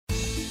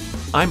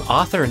I'm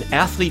author and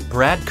athlete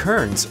Brad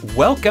Kearns.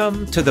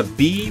 Welcome to the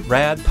Be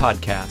Rad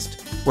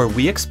podcast, where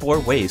we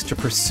explore ways to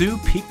pursue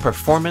peak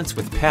performance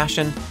with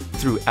passion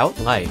throughout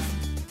life.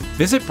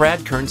 Visit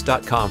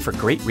bradkearns.com for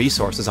great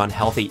resources on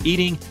healthy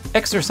eating,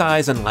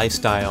 exercise, and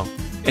lifestyle.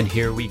 And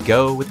here we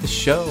go with the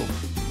show.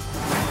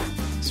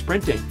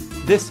 Sprinting.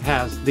 This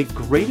has the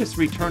greatest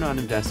return on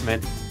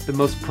investment, the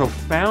most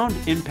profound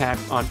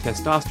impact on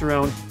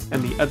testosterone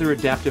and the other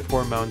adaptive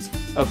hormones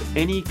of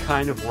any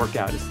kind of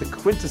workout. It's the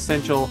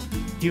quintessential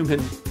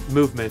human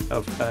movement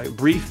of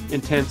brief,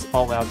 intense,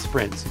 all-out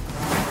sprints.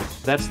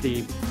 That's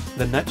the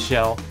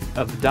nutshell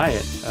of the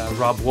diet.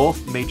 Rob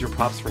Wolf, major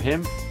props for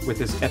him with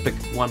his epic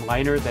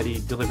one-liner that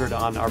he delivered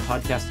on our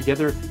podcast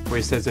together, where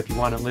he says, if you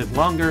want to live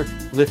longer,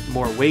 lift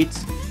more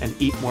weights and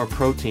eat more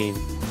protein.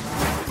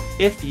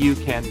 If you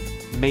can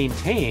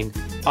maintain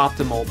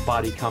optimal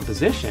body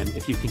composition,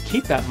 if you can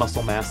keep that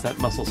muscle mass, that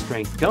muscle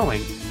strength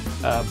going,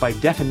 by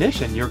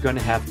definition, you're going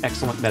to have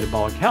excellent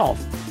metabolic health.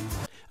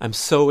 I'm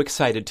so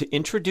excited to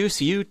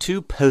introduce you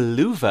to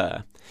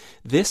Peluva.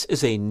 This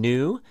is a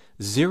new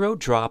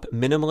zero-drop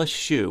minimalist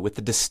shoe with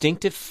the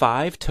distinctive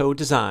 5-toe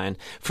design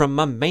from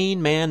my main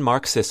man,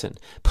 Mark Sisson.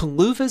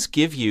 Peluvas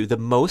give you the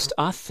most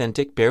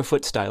authentic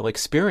barefoot style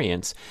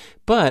experience,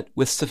 but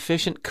with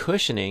sufficient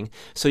cushioning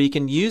so you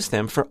can use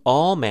them for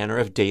all manner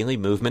of daily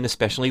movement,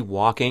 especially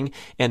walking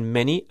and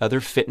many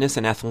other fitness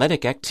and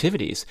athletic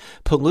activities.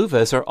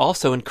 Peluvas are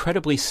also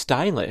incredibly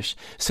stylish,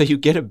 so you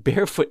get a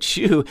barefoot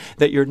shoe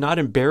that you're not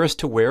embarrassed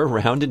to wear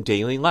around in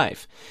daily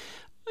life.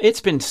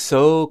 It's been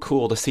so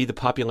cool to see the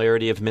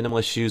popularity of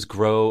minimalist shoes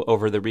grow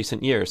over the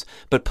recent years,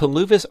 but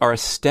Peluvas are a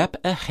step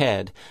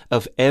ahead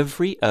of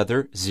every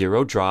other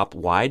zero-drop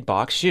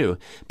wide-box shoe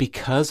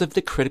because of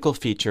the critical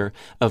feature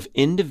of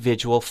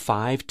individual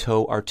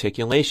 5-toe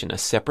articulation, a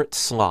separate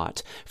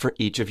slot for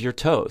each of your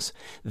toes.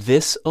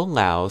 This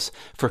allows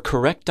for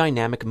correct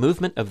dynamic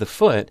movement of the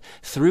foot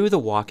through the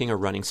walking or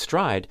running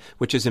stride,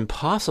 which is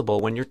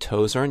impossible when your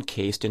toes are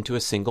encased into a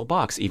single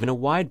box, even a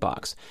wide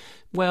box.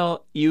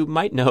 Well, you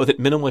might know that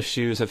minimalist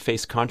shoes have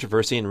faced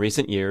controversy in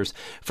recent years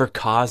for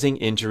causing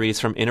injuries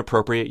from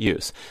inappropriate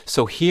use.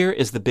 So here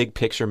is the big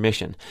picture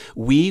mission.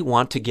 We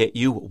want to get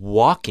you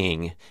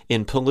walking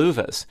in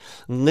Peluvas,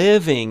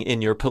 living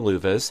in your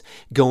Peluvas,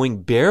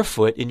 going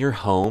barefoot in your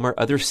home or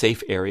other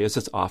safe areas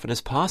as often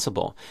as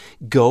possible.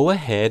 Go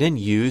ahead and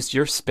use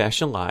your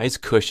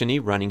specialized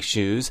cushiony running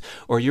shoes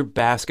or your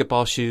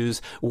basketball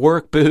shoes,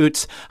 work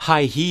boots,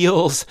 high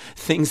heels,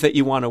 things that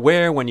you want to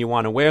wear when you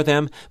want to wear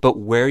them, but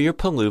wear your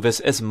Peluvas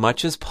as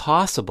much as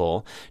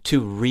possible to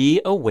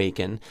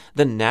reawaken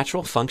the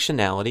natural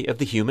functionality of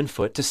the human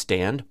foot to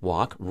stand,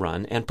 walk,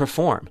 run, and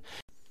perform.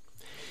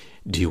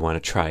 Do you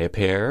want to try a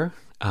pair?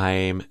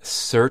 I'm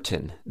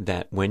certain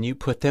that when you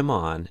put them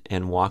on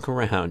and walk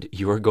around,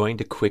 you are going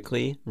to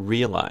quickly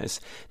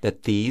realize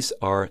that these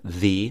are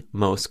the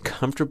most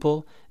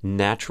comfortable,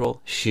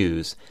 natural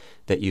shoes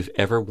that you've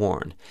ever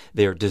worn.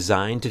 They are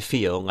designed to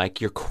feel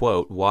like you're,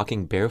 quote,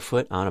 walking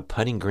barefoot on a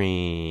putting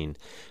green.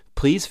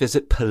 Please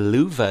visit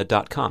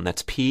peluva.com,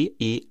 that's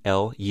Peluva,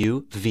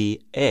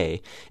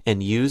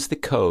 and use the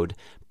code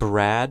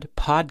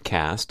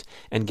BRADPODCAST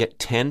and get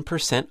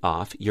 10%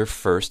 off your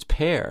first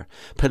pair.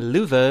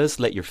 Peluvas,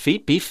 let your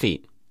feet be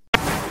feet.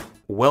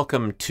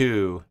 Welcome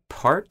to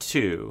part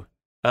 2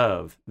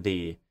 of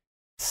the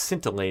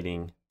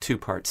scintillating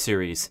 2-part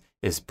series,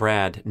 Is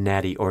Brad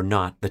Natty or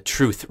Not? The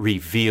Truth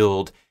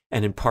Revealed.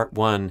 And in part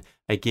 1,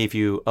 I gave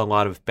you a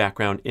lot of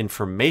background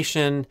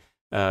information,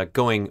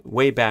 going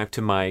way back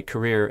to my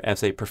career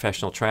as a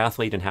professional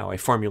triathlete and how I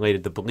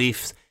formulated the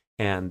beliefs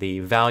and the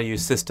value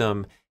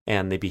system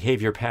and the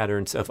behavior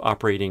patterns of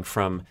operating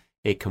from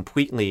a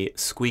completely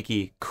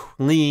squeaky,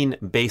 clean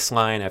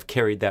baseline. I've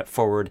carried that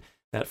forward,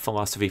 that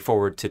philosophy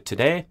forward to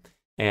today,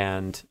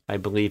 and I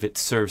believe it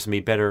serves me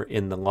better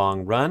in the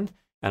long run.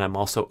 And I'm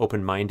also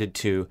open-minded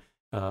to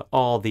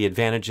all the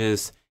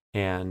advantages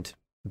and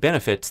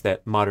benefits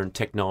that modern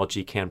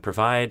technology can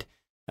provide.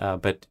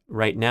 But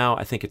right now,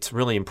 I think it's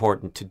really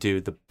important to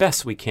do the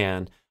best we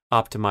can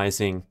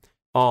optimizing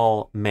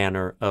all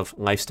manner of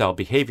lifestyle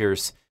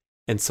behaviors.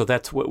 And so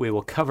that's what we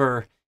will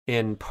cover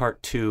in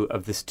part 2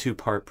 of this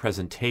 2-part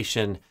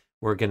presentation.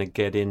 We're going to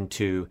get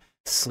into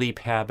sleep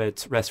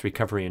habits, rest,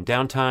 recovery, and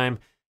downtime,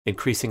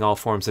 increasing all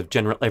forms of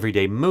general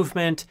everyday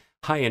movement,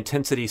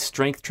 high-intensity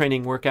strength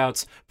training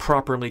workouts,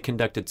 properly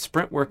conducted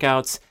sprint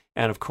workouts,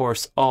 and of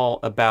course, all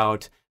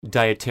about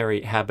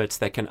dietary habits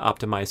that can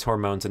optimize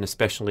hormones and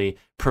especially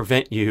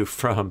prevent you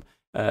from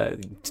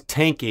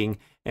tanking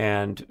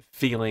and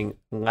feeling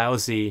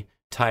lousy,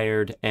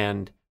 tired,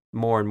 and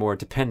more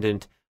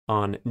dependent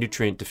on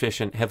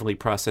nutrient-deficient, heavily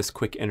processed,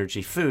 quick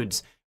energy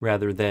foods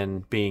rather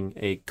than being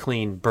a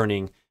clean,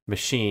 burning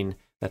machine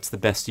that's the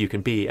best you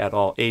can be at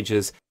all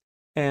ages.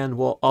 And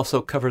we'll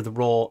also cover the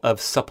role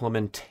of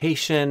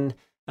supplementation.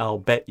 I'll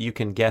bet you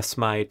can guess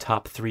my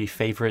top 3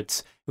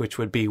 favorites, which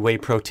would be whey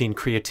protein,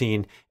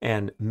 creatine,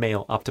 and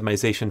male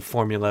optimization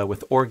formula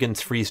with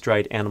organs,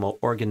 freeze-dried animal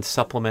organ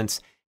supplements,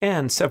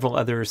 and several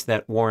others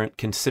that warrant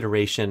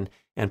consideration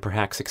and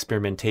perhaps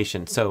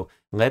experimentation. So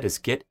let us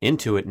get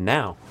into it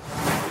now.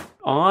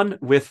 On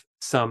with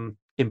some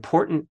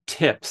important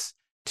tips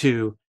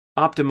to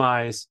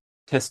optimize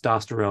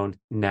testosterone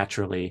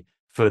naturally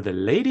for the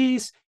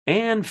ladies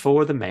and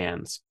for the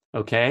mans,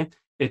 okay?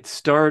 It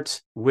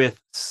starts with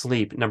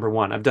sleep, number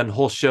one. I've done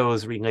whole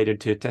shows related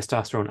to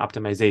testosterone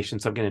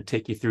optimization, so I'm going to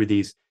take you through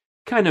these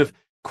kind of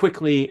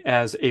quickly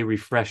as a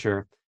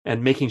refresher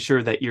and making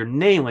sure that you're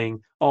nailing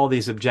all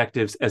these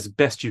objectives as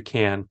best you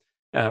can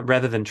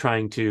rather than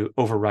trying to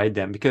override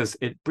them, because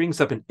it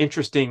brings up an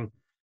interesting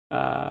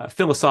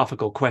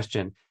philosophical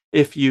question.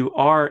 If you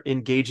are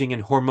engaging in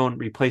hormone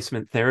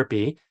replacement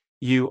therapy,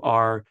 you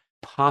are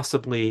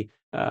possibly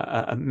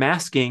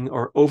masking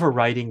or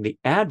overriding the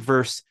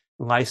adverse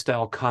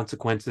lifestyle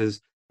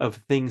consequences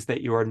of things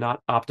that you are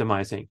not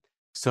optimizing.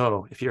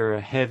 So if you're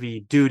a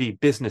heavy duty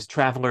business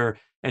traveler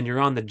and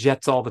you're on the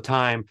jets all the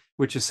time,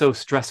 which is so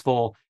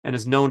stressful and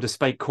is known to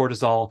spike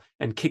cortisol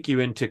and kick you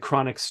into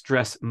chronic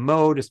stress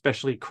mode,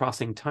 especially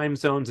crossing time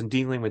zones and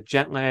dealing with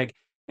jet lag,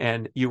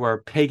 and you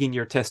are pegging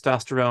your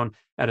testosterone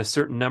at a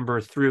certain number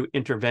through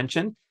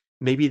intervention,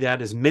 maybe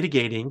that is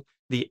mitigating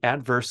the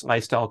adverse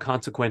lifestyle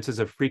consequences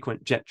of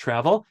frequent jet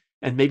travel.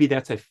 And maybe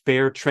that's a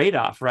fair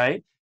trade-off,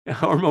 right?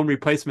 Hormone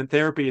replacement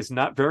therapy is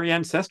not very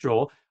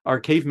ancestral. Our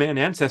caveman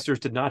ancestors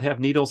did not have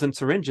needles and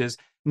syringes,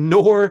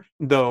 nor,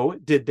 though,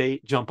 did they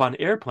jump on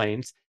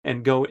airplanes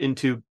and go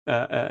into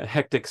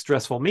hectic,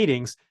 stressful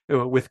meetings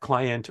with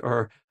client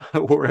or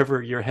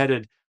wherever you're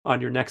headed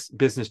on your next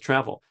business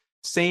travel.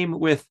 Same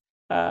with,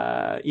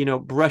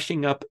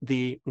 brushing up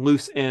the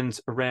loose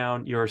ends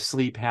around your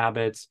sleep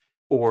habits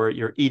or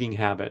your eating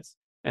habits.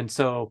 And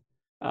so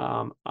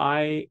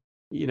I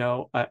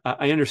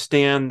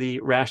understand the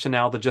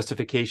rationale, the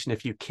justification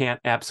if you can't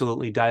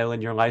absolutely dial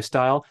in your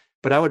lifestyle,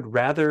 but I would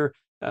rather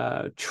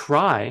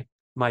try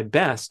my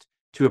best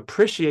to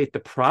appreciate the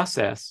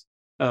process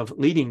of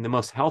leading the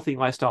most healthy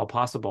lifestyle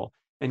possible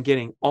and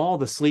getting all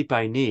the sleep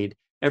I need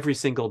every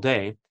single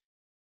day,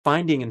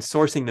 finding and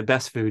sourcing the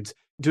best foods,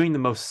 doing the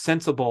most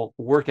sensible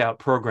workout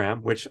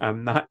program, which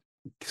I'm not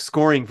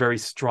scoring very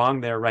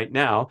strong there right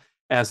now,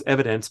 as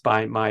evidenced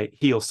by my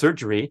heel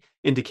surgery,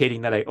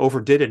 indicating that I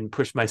overdid it and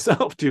pushed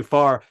myself too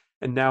far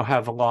and now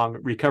have a long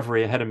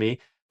recovery ahead of me.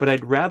 But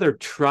I'd rather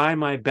try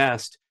my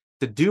best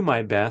to do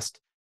my best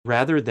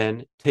rather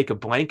than take a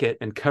blanket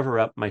and cover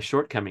up my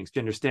shortcomings. Do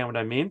you understand what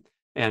I mean?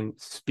 And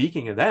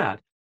speaking of that,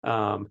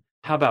 how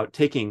about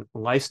taking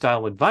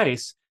lifestyle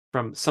advice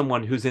from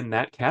someone who's in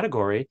that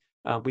category?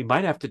 We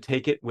might have to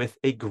take it with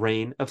a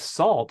grain of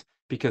salt,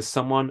 because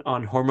someone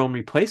on hormone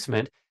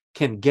replacement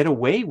can get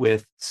away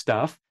with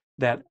stuff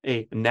that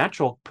a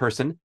natural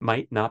person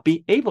might not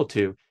be able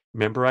to.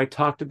 Remember, I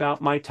talked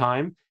about my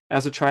time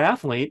as a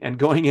triathlete and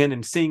going in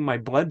and seeing my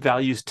blood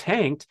values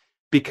tanked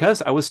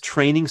because I was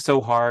training so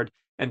hard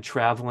and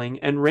traveling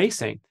and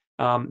racing.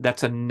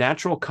 That's a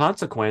natural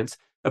consequence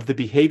of the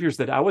behaviors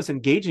that I was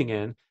engaging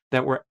in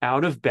that were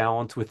out of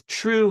balance with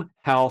true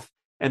health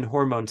and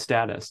hormone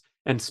status.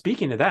 And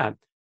speaking of that,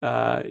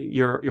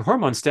 your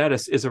hormone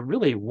status is a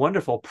really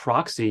wonderful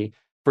proxy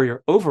for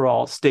your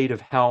overall state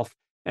of health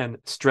and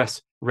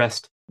stress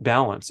rest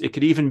balance. It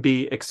could even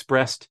be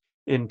expressed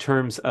in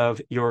terms of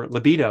your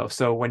libido.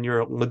 So when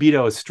your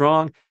libido is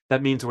strong,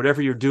 that means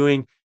whatever you're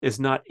doing is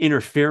not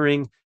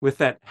interfering with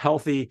that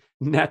healthy,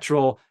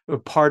 natural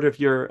part of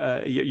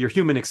your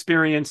human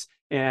experience.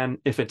 And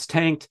if it's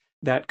tanked,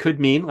 that could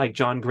mean, like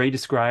John Gray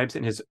describes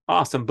in his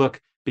awesome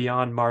book,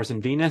 Beyond Mars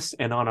and Venus,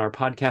 and on our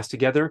podcast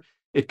together,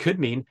 it could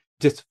mean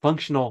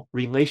dysfunctional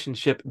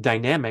relationship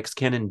dynamics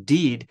can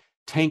indeed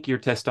tank your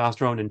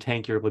testosterone and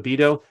tank your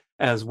libido,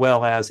 as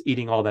well as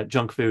eating all that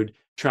junk food,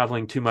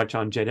 traveling too much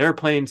on jet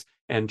airplanes,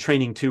 and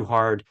training too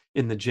hard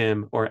in the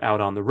gym or out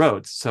on the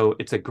roads. So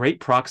it's a great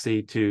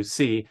proxy to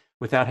see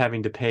without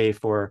having to pay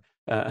for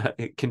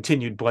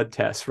continued blood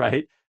tests,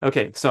 right?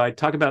 Okay, so I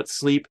talk about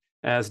sleep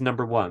as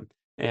number one,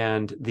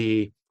 and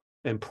the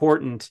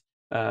important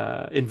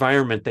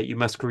environment that you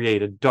must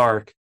create: a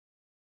dark,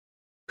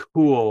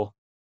 cool,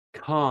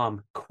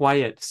 calm,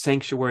 quiet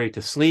sanctuary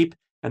to sleep,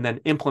 and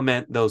then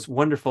implement those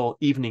wonderful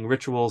evening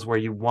rituals where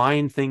you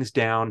wind things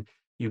down,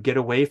 you get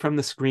away from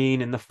the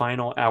screen in the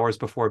final hours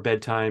before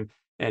bedtime,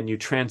 and you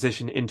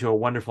transition into a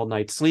wonderful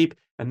night's sleep.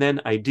 And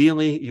then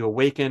ideally you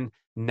awaken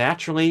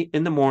naturally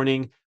in the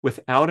morning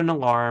without an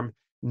alarm,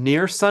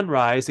 near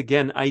sunrise.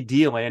 Again,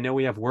 ideally, I know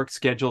we have work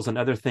schedules and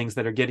other things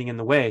that are getting in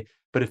the way,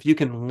 but if you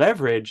can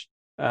leverage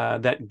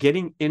that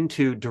getting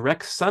into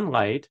direct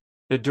sunlight,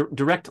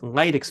 direct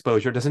light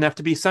exposure, doesn't have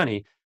to be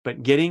sunny,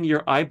 but getting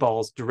your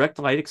eyeballs direct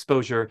light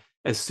exposure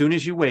as soon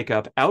as you wake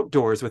up,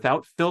 outdoors,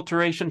 without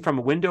filtration from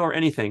a window or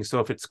anything.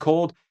 So if it's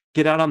cold,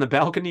 get out on the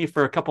balcony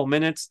for a couple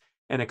minutes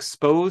and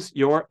expose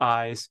your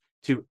eyes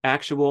to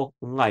actual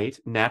light,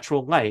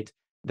 natural light.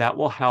 That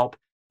will help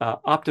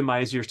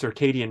optimize your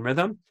circadian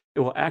rhythm. It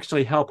will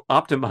actually help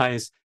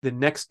optimize the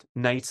next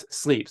night's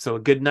sleep. So a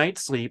good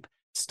night's sleep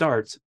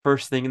starts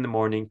first thing in the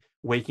morning,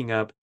 waking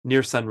up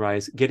near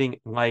sunrise, getting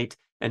light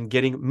and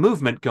getting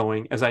movement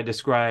going, as I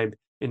describe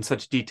in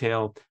such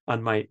detail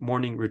on my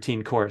morning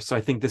routine course. So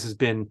I think this has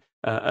been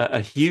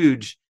a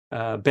huge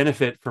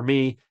benefit for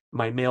me.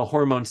 My male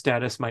hormone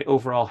status, my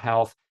overall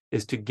health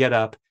is to get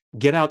up,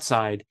 get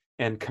outside,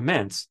 and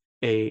commence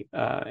a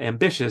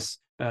ambitious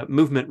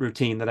movement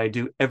routine that I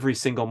do every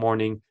single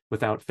morning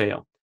without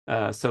fail.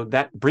 So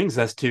that brings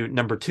us to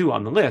number 2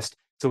 on the list.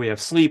 So we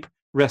have sleep,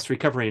 rest,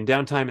 recovery, and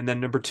downtime. And then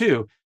number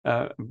 2,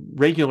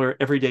 regular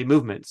everyday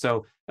movement.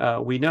 So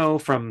we know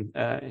from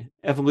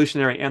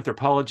evolutionary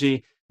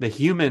anthropology, the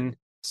human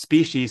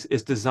species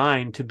is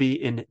designed to be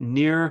in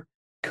near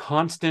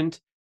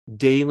constant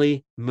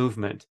daily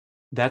movement.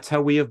 That's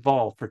how we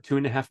evolved for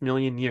 2.5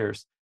 million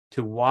years,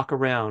 to walk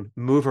around,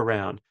 move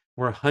around.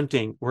 We're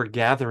hunting, we're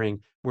gathering,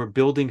 we're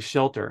building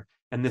shelter.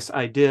 And this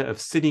idea of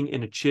sitting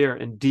in a chair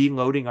and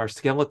deloading our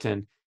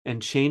skeleton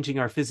and changing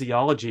our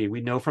physiology,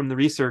 we know from the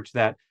research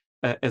that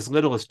as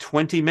little as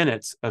 20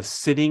 minutes of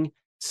sitting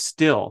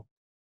still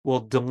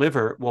will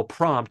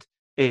prompt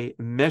a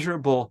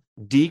measurable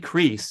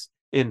decrease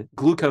in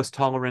glucose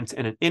tolerance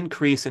and an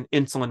increase in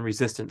insulin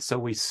resistance. So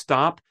we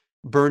stop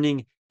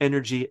burning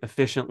energy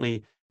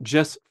efficiently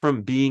just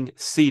from being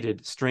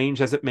seated,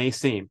 strange as it may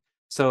seem.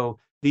 So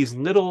these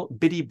little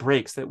bitty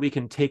breaks that we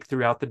can take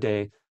throughout the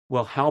day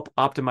will help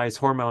optimize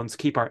hormones,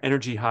 keep our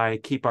energy high,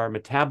 keep our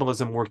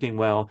metabolism working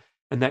well.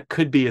 And that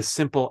could be as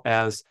simple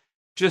as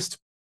just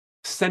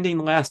sending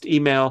the last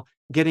email,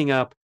 getting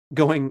up,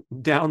 going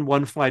down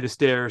one flight of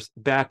stairs,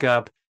 back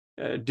up,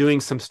 doing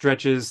some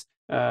stretches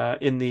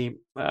in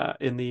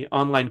the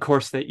online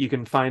course that you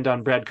can find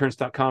on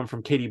bradkearns.com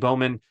from Katie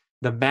Bowman,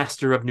 the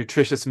master of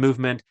nutritious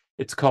movement.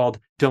 It's called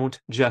Don't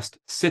Just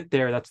Sit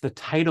There. That's the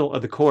title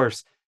of the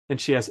course. And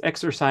she has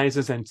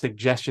exercises and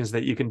suggestions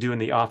that you can do in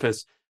the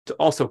office to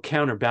also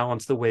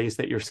counterbalance the ways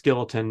that your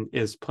skeleton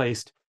is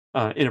placed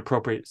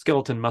inappropriate.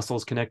 Skeleton,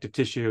 muscles, connective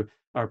tissue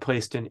are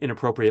placed in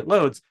inappropriate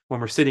loads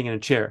when we're sitting in a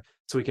chair.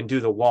 So we can do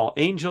the wall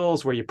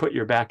angels, where you put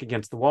your back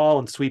against the wall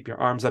and sweep your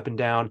arms up and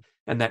down,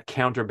 and that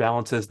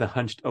counterbalances the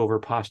hunched over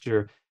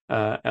posture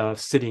of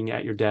sitting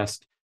at your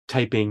desk,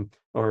 typing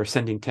or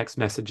sending text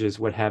messages,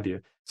 what have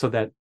you. So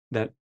that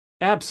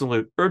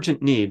absolute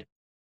urgent need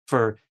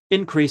for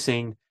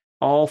increasing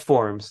all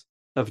forms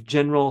of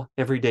general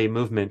everyday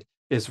movement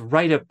is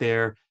right up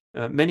there.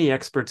 Many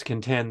experts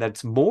contend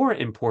that's more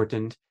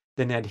important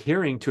than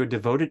adhering to a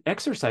devoted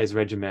exercise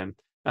regimen.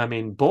 I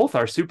mean, both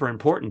are super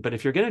important, but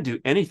if you're going to do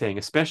anything,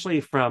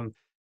 especially from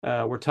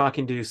we're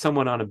talking to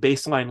someone on a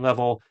baseline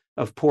level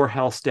of poor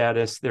health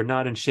status, they're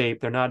not in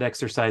shape, they're not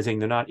exercising,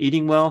 they're not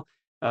eating well,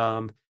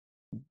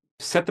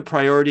 set the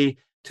priority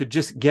to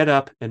just get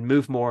up and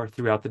move more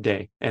throughout the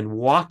day. And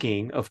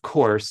walking, of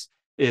course,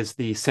 is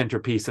the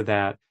centerpiece of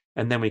that.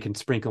 And then we can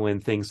sprinkle in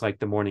things like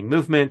the morning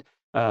movement,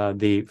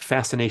 the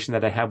fascination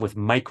that I have with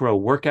micro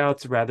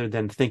workouts, rather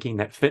than thinking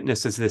that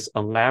fitness is this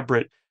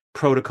elaborate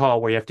protocol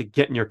where you have to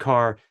get in your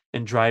car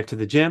and drive to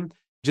the gym.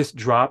 Just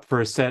drop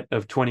for a set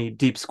of 20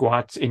 deep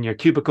squats in your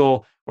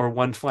cubicle, or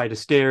one flight of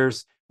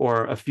stairs,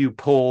 or a few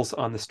pulls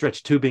on the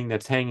stretch tubing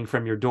that's hanging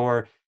from your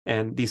door.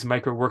 And these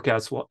micro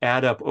workouts will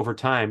add up over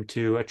time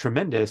to a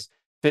tremendous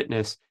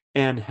fitness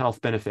and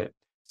health benefit.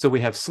 So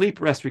we have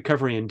sleep, rest,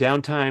 recovery, and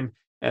downtime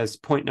as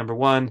point number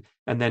 1,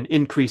 and then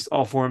increase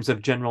all forms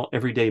of general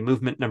everyday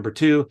movement, number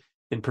 2,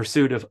 in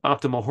pursuit of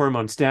optimal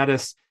hormone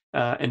status.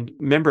 And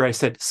remember, I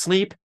said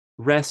sleep,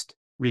 rest,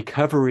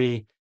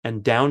 recovery,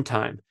 and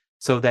downtime.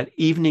 So that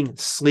evening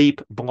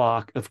sleep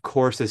block, of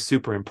course, is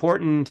super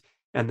important,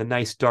 and the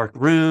nice dark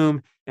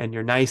room and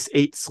your nice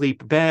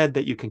 8-sleep bed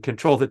that you can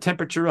control the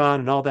temperature on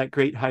and all that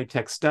great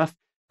high-tech stuff.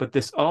 But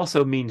this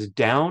also means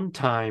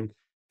downtime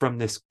from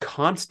this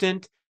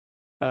constant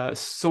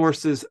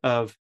sources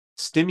of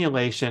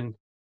stimulation,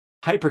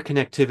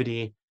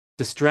 hyperconnectivity,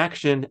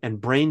 distraction, and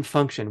brain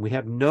function. We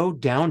have no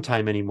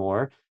downtime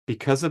anymore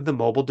because of the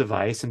mobile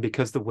device and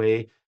because the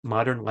way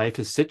modern life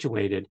is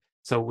situated.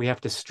 So we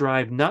have to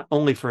strive not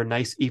only for a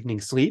nice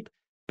evening sleep,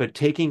 but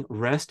taking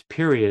rest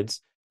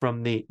periods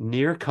from the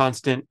near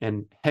constant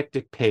and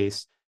hectic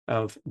pace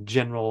of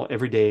general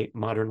everyday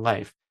modern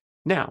life.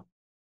 Now,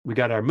 we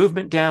got our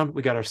movement down,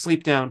 we got our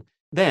sleep down,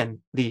 then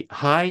the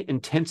high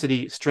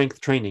intensity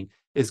strength training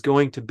is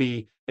going to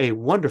be a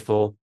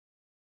wonderful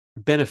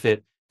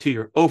benefit to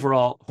your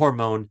overall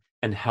hormone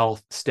and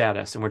health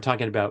status. And we're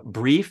talking about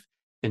brief,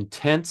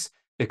 intense,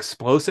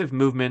 explosive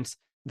movements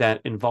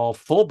that involve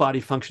full body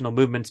functional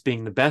movements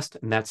being the best.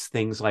 And that's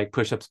things like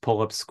push-ups,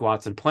 pull-ups,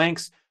 squats, and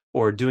planks,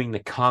 or doing the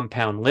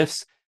compound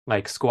lifts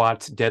like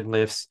squats,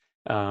 deadlifts,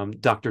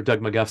 Dr.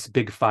 Doug McGuff's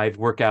Big 5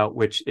 workout,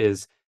 which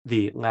is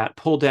the lat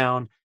pull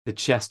down, the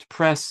chest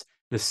press,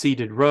 the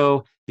seated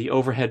row, the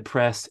overhead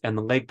press, and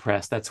the leg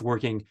press. That's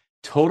working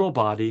total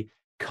body,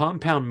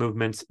 compound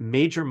movements,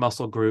 major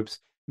muscle groups,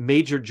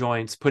 major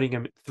joints, putting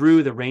them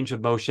through the range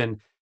of motion.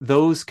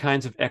 Those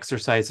kinds of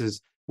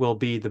exercises will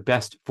be the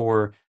best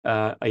for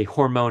a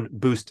hormone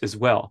boost as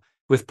well,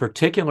 with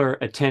particular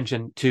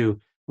attention to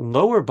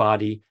lower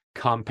body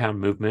compound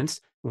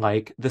movements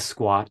like the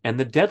squat and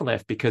the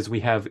deadlift, because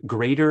we have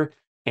greater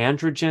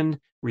androgen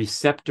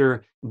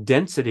receptor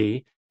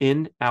density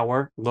in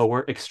our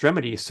lower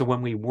extremities. So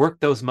when we work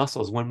those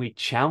muscles, when we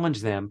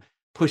challenge them,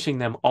 pushing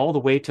them all the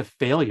way to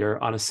failure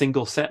on a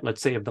single set,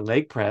 let's say of the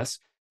leg press,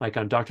 like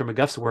on Dr.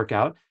 McGuff's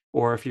workout,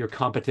 or if you're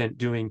competent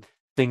doing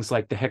things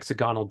like the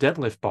hexagonal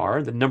deadlift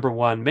bar, the number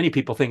one, many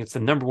people think it's the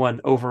number one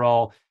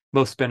overall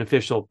most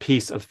beneficial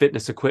piece of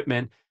fitness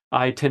equipment.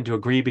 I tend to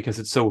agree because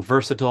it's so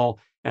versatile,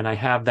 and I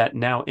have that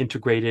now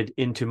integrated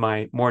into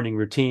my morning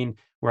routine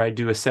where I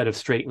do a set of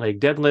straight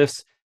leg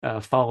deadlifts,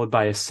 followed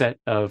by a set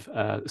of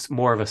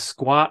more of a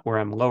squat where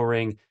I'm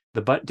lowering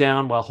the butt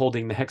down while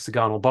holding the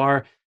hexagonal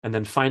bar, and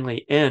then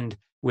finally end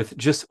with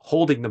just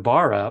holding the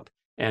bar up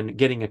and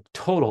getting a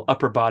total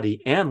upper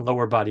body and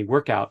lower body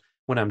workout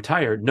when I'm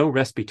tired, no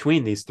rest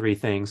between these three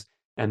things.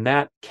 And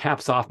that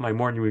caps off my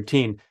morning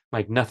routine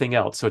like nothing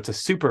else. So it's a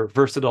super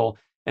versatile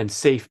and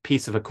safe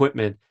piece of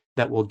equipment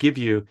that will give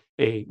you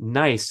a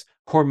nice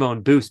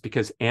hormone boost,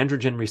 because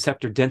androgen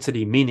receptor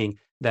density, meaning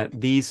that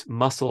these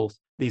muscle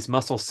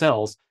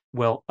cells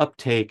will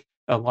uptake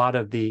a lot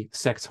of the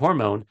sex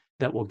hormone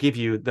that will give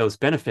you those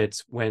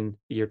benefits when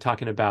you're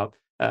talking about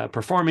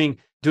performing,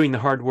 doing the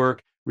hard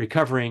work,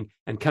 recovering,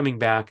 and coming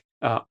back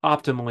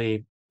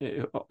optimal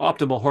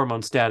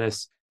hormone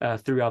status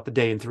throughout the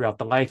day and throughout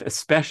the life,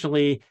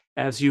 especially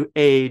as you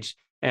age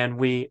and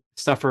we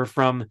suffer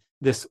from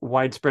this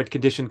widespread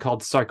condition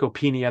called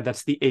sarcopenia.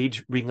 That's the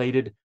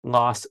age-related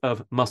loss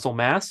of muscle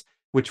mass,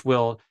 which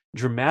will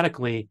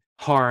dramatically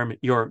harm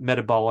your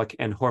metabolic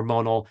and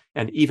hormonal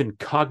and even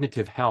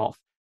cognitive health.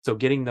 So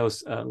getting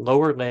those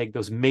lower leg,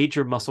 those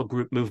major muscle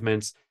group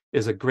movements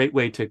is a great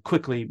way to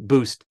quickly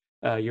boost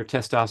your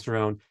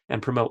testosterone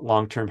and promote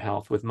long-term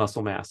health with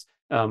muscle mass.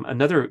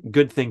 Another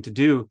good thing to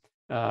do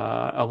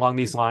along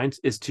these lines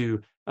is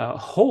to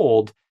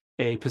hold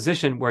a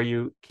position where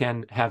you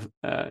can have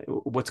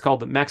what's called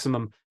the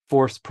maximum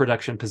force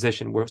production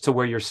position,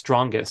 where you're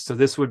strongest. So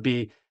this would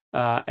be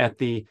at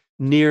the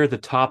near the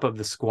top of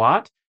the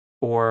squat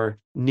or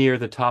near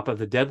the top of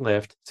the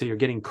deadlift. So you're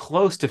getting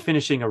close to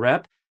finishing a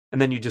rep, and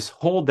then you just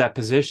hold that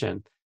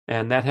position.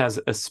 And that has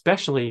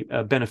especially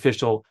a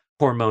beneficial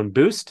hormone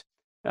boost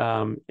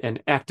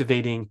and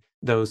activating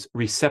those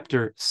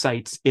receptor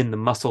sites in the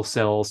muscle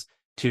cells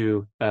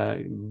to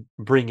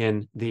bring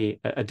in the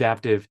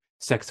adaptive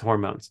sex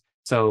hormones.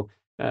 So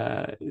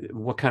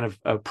what kind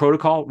of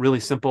protocol? Really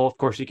simple. Of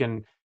course, you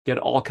can get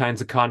all kinds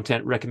of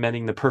content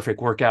recommending the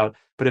perfect workout.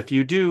 But if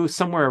you do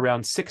somewhere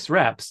around 6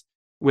 reps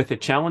with a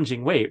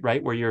challenging weight,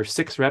 right, where you're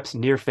 6 reps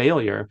near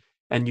failure,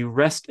 and you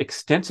rest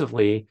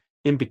extensively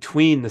in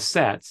between the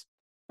sets,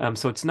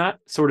 so it's not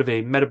sort of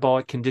a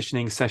metabolic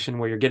conditioning session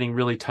where you're getting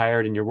really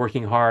tired and you're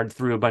working hard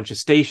through a bunch of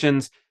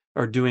stations,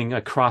 or doing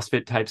a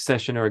CrossFit type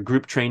session or a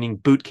group training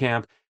boot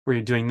camp where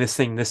you're doing this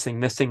thing, this thing,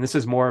 this thing. This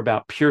is more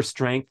about pure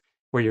strength,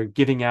 where you're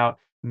giving out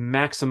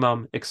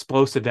maximum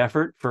explosive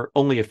effort for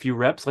only a few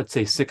reps, let's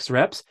say 6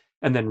 reps,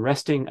 and then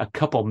resting a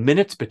couple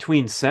minutes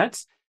between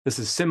sets. This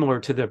is similar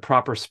to the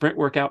proper sprint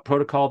workout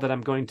protocol that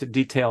I'm going to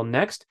detail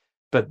next,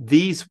 but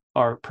these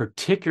are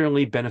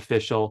particularly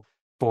beneficial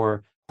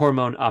for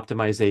hormone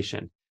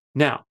optimization.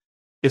 Now,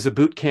 is a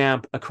boot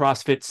camp, a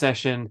CrossFit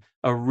session,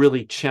 a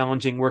really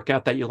challenging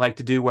workout that you like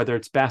to do, whether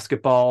it's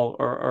basketball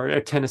or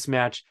a tennis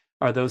match,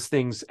 are those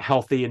things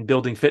healthy and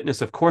building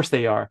fitness? Of course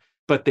they are,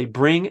 but they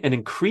bring an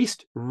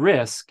increased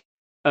risk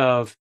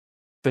of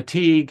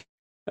fatigue,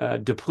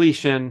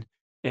 depletion,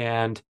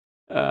 and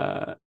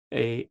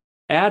a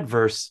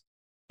adverse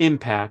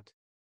impact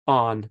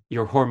on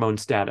your hormone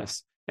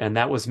status. And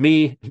that was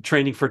me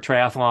training for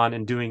triathlon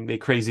and doing the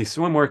crazy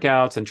swim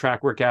workouts and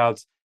track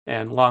workouts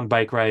and long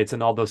bike rides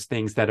and all those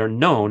things that are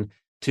known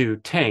to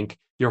tank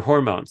your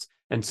hormones.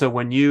 And so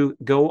when you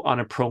go on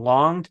a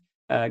prolonged,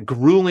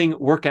 grueling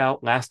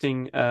workout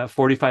lasting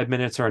 45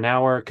 minutes or an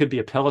hour, it could be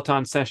a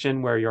Peloton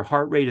session where your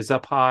heart rate is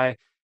up high,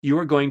 you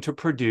are going to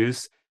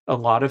produce a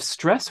lot of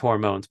stress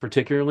hormones,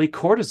 particularly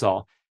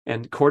cortisol.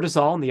 And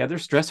cortisol and the other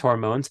stress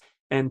hormones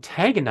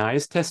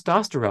antagonize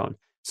testosterone.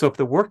 So if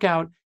the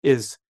workout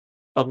is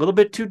a little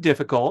bit too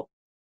difficult,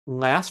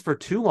 lasts for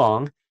too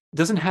long,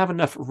 doesn't have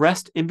enough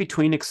rest in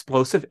between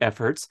explosive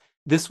efforts,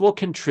 this will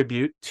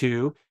contribute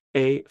to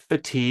a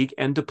fatigue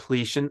and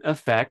depletion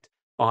effect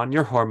on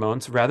your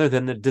hormones rather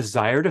than the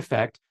desired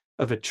effect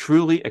of a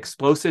truly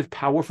explosive,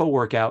 powerful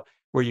workout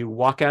where you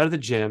walk out of the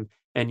gym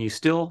and you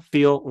still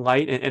feel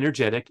light and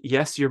energetic.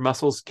 Yes, your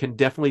muscles can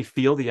definitely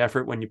feel the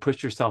effort when you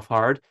push yourself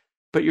hard,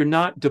 but you're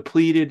not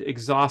depleted,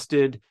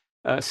 exhausted,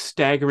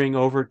 staggering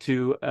over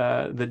to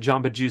the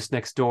Jamba Juice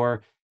next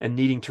door and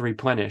needing to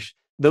replenish.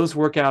 Those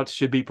workouts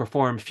should be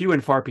performed few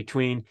and far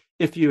between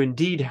if you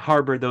indeed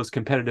harbor those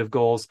competitive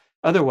goals.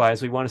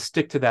 Otherwise, we want to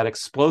stick to that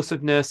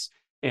explosiveness.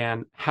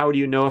 And how do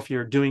you know if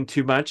you're doing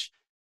too much?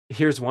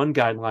 Here's one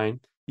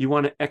guideline. You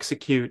want to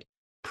execute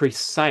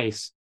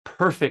precise,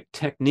 perfect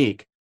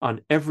technique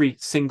on every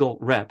single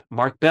rep.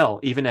 Mark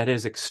Bell, even at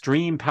his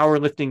extreme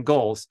powerlifting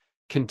goals,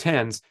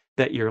 contends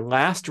that your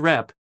last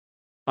rep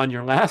on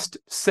your last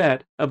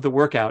set of the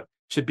workout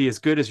should be as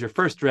good as your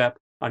first rep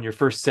on your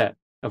first set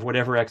of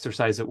whatever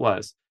exercise it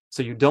was.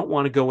 So you don't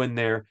want to go in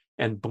there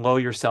and blow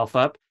yourself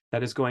up.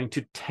 That is going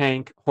to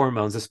tank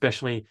hormones,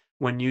 especially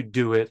when you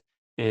do it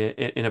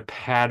in a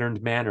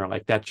patterned manner.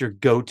 Like that's your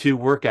go-to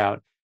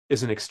workout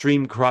is an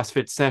extreme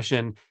CrossFit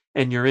session,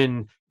 and you're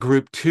in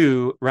group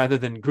 2 rather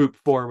than group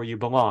 4 where you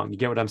belong. You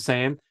get what I'm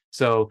saying?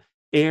 So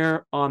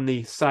err on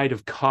the side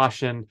of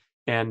caution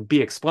and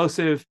be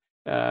explosive,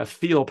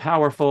 feel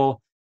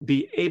powerful,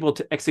 be able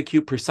to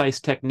execute precise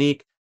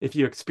technique. If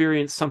you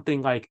experience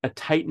something like a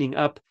tightening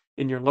up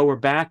in your lower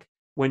back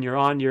when you're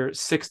on your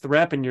 6th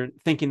rep and you're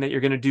thinking that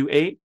you're going to do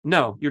 8,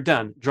 no, you're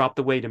done. Drop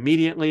the weight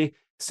immediately.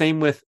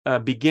 Same with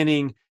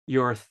beginning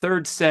your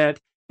 3rd set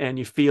and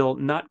you feel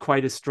not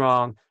quite as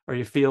strong, or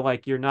you feel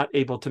like you're not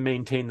able to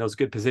maintain those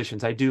good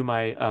positions. I do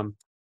my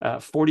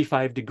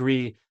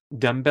 45-degree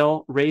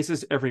dumbbell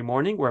raises every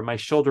morning where my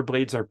shoulder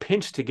blades are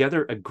pinched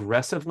together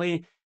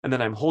aggressively, and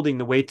then I'm holding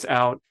the weights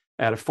out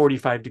at a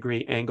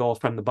 45-degree angle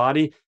from the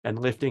body and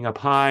lifting up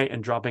high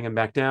and dropping them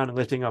back down and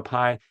lifting up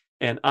high.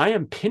 And I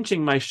am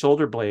pinching my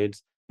shoulder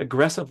blades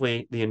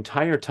aggressively the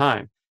entire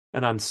time.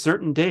 And on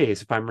certain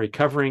days, if I'm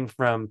recovering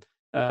from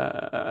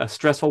a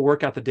stressful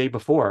workout the day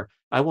before,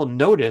 I will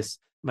notice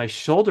my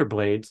shoulder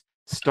blades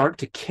start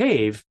to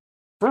cave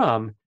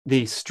from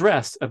the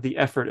stress of the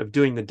effort of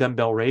doing the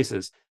dumbbell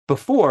raises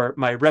before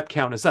my rep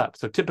count is up.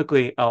 So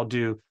typically I'll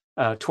do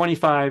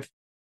 25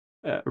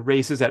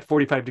 raises at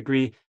 45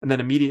 degree and then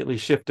immediately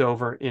shift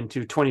over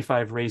into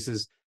 25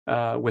 raises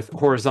with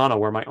horizontal,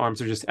 where my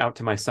arms are just out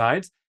to my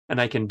sides. And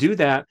I can do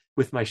that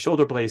with my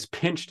shoulder blades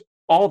pinched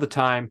all the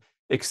time,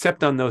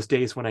 except on those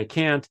days when I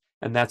can't.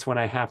 And that's when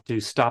I have to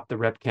stop the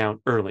rep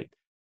count early.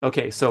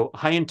 Okay, so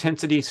high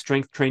intensity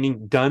strength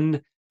training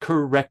done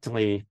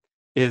correctly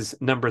is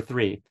number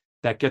 3.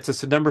 That gets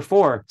us to number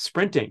 4,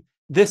 sprinting.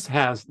 This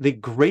has the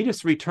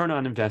greatest return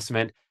on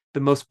investment,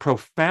 the most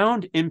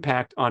profound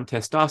impact on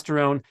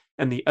testosterone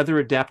and the other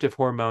adaptive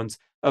hormones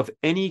of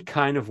any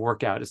kind of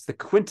workout. It's the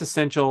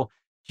quintessential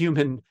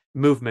human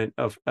movement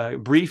of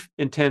brief,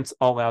 intense,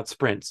 all-out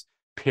sprints,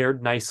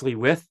 paired nicely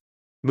with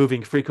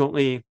moving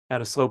frequently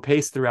at a slow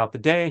pace throughout the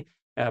day,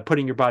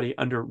 putting your body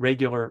under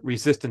regular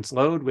resistance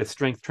load with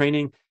strength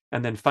training,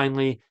 and then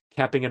finally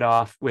capping it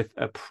off with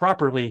a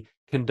properly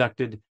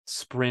conducted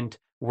sprint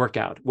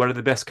workout. What are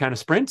the best kind of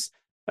sprints?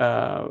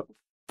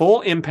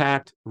 Full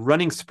impact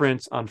running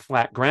sprints on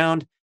flat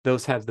ground.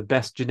 Those have the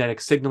best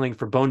genetic signaling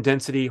for bone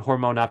density,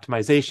 hormone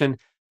optimization,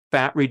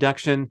 fat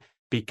reduction,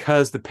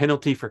 because the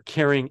penalty for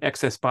carrying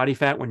excess body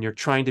fat when you're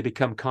trying to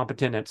become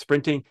competent at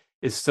sprinting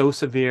is so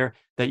severe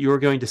that you're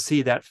going to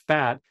see that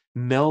fat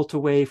melt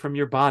away from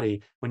your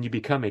body when you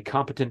become a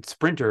competent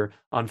sprinter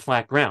on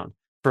flat ground.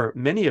 For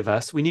many of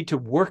us, we need to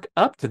work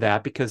up to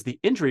that because the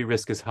injury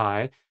risk is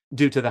high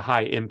due to the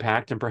high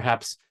impact and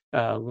perhaps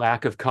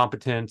lack of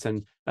competence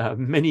and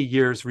many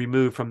years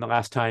removed from the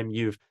last time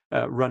you've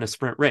run a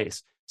sprint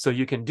race. So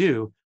you can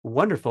do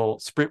wonderful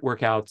sprint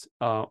workouts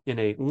in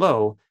a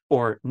low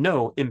or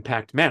no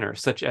impact manner,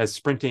 such as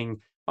sprinting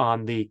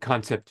on the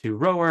Concept 2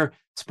 rower,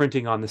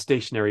 sprinting on the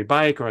stationary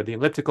bike or the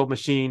elliptical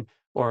machine,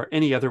 or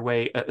any other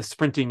way,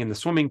 sprinting in the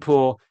swimming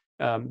pool.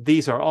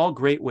 These are all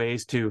great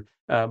ways to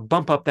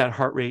bump up that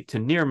heart rate to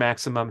near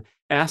maximum,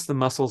 ask the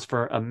muscles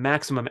for a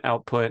maximum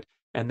output,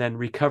 and then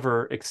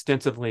recover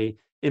extensively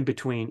in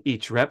between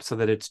each rep so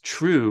that it's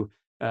true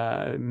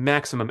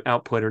maximum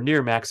output or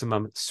near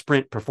maximum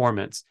sprint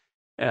performance.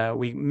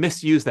 We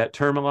misuse that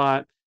term a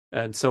lot.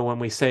 And so when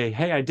we say,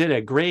 hey, I did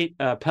a great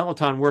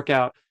Peloton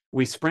workout,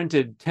 we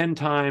sprinted 10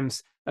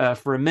 times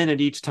for a minute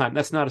each time.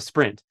 That's not a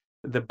sprint.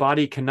 The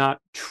body cannot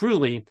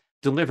truly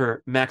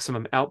deliver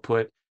maximum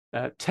output,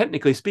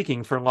 technically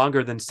speaking, for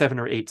longer than 7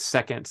 or 8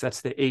 seconds.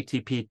 That's the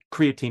ATP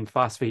creatine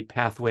phosphate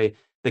pathway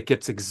that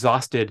gets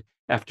exhausted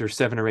after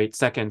 7 or 8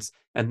 seconds.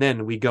 And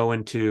then we go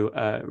into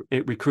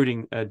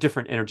recruiting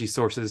different energy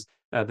sources.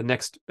 The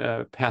next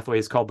pathway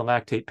is called the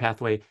lactate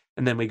pathway.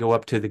 And then we go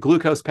up to the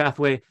glucose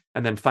pathway.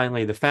 And then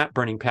finally, the fat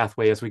burning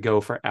pathway as we go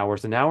for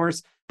hours and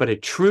hours. But a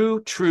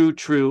true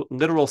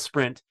literal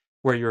sprint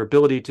where your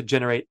ability to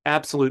generate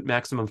absolute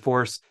maximum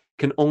force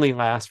can only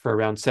last for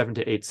around 7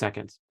 to 8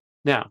 seconds.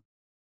 Now,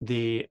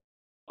 the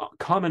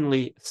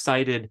commonly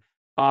cited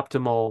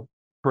optimal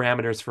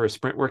parameters for a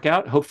sprint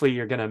workout, hopefully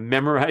you're going to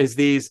memorize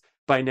these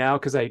by now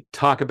because I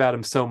talk about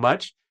them so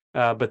much,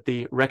 but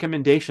the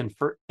recommendation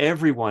for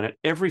everyone at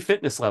every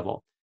fitness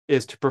level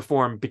is to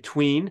perform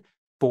between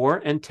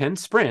 4 and 10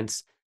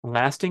 sprints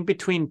lasting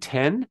between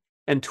 10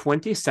 and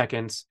 20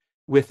 seconds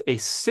with a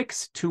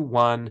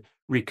 6-to-1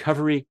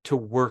 recovery to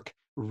work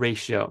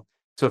ratio.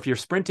 So if you're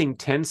sprinting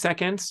 10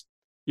 seconds,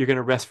 you're going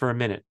to rest for a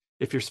minute.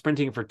 If you're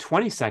sprinting for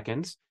 20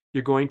 seconds,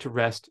 you're going to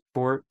rest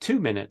for 2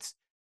 minutes.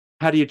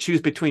 How do you choose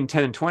between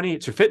 10 and 20?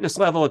 It's your fitness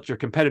level, it's your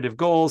competitive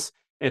goals.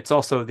 It's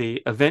also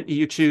the event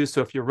you choose.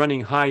 So if you're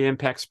running high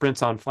impact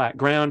sprints on flat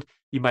ground,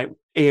 you might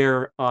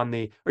err on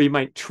or you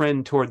might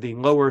trend toward the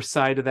lower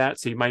side of that.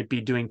 So you might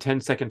be doing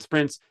 10-second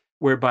sprints,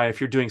 whereby if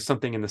you're doing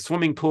something in the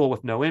swimming pool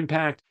with no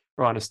impact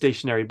or on a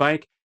stationary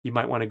bike, you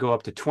might want to go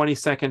up to 20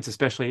 seconds,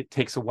 especially it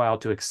takes a while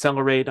to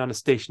accelerate on a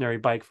stationary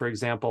bike, for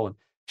example, and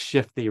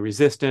shift the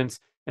resistance.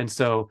 And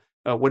so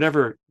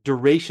whatever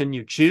duration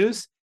you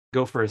choose,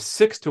 go for a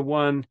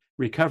 6-to-1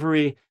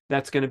 recovery.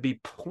 That's going to be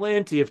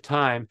plenty of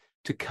time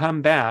to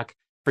come back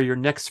for your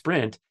next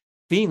sprint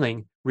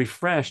feeling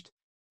refreshed,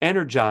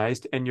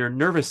 energized, and your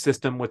nervous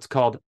system, what's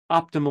called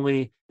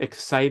optimally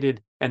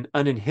excited and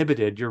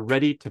uninhibited. You're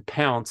ready to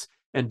pounce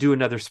and do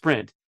another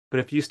sprint. But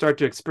if you start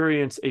to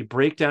experience a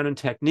breakdown in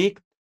technique,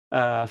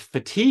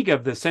 fatigue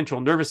of the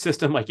central nervous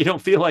system, like you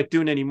don't feel like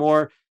doing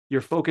anymore,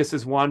 your focus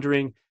is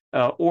wandering,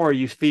 or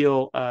you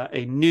feel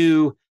a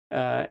new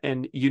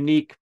and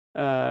unique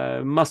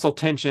muscle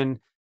tension,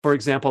 for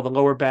example, the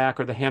lower back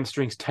or the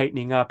hamstrings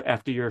tightening up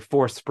after your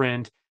 4th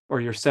sprint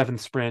or your 7th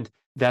sprint,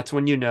 that's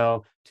when you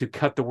know to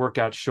cut the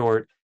workout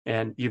short,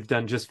 and you've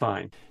done just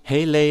fine.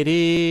 Hey,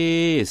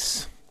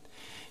 ladies.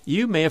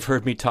 You may have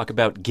heard me talk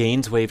about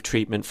GAINSWave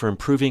treatment for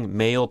improving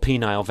male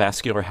penile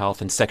vascular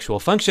health and sexual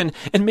function,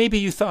 and maybe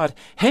you thought,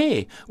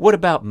 hey, what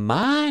about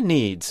my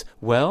needs?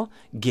 Well,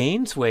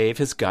 GAINSWave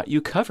has got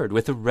you covered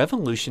with a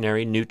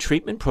revolutionary new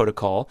treatment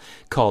protocol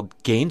called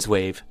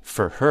GAINSWave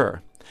for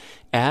Her.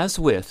 As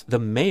with the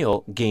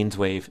male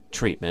GAINSWave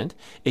treatment,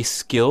 a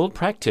skilled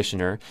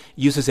practitioner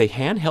uses a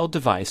handheld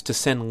device to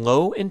send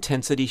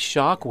low-intensity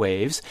shock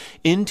waves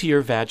into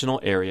your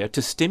vaginal area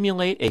to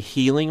stimulate a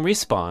healing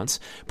response,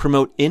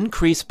 promote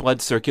increased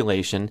blood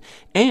circulation,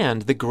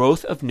 and the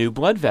growth of new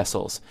blood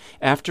vessels.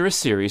 After a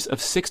series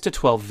of 6 to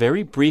 12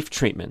 very brief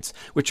treatments,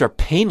 which are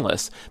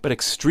painless but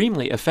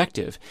extremely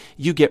effective,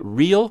 you get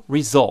real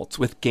results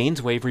with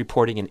GAINSWave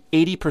reporting an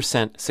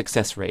 80%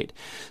 success rate.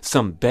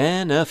 Some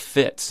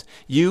benefits.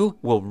 You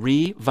will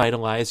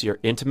revitalize your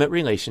intimate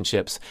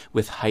relationships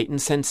with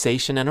heightened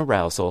sensation and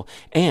arousal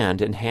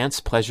and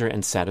enhanced pleasure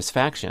and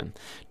satisfaction.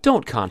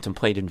 Don't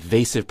contemplate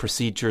invasive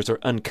procedures or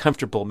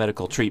uncomfortable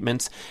medical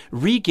treatments.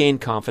 Regain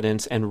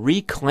confidence and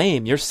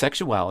reclaim your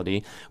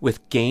sexuality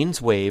with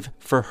GAINSWave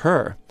for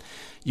Her.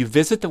 You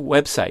visit the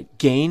website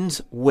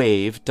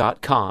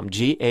gainswave.com,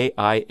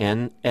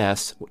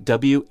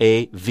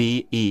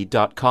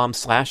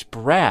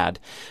 GAINSWAVE.com/Brad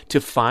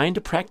to find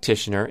a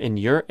practitioner in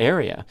your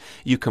area.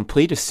 You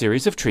complete a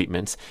series of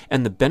treatments,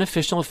 and the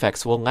beneficial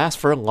effects will last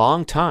for a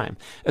long time,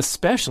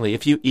 especially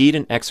if you eat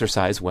and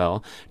exercise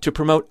well to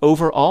promote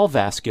overall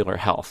vascular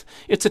health.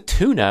 It's a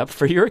tune-up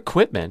for your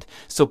equipment,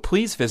 so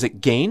please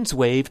visit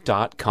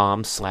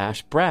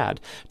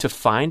gainswave.com/Brad to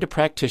find a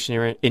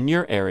practitioner in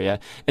your area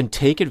and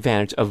take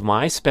advantage of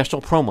my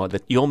special promo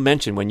that you'll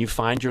mention when you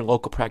find your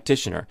local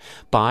practitioner.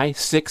 Buy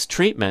 6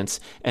 treatments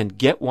and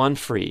get 1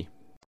 free.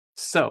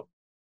 So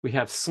we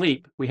have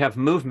sleep, we have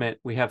movement,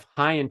 we have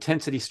high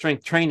intensity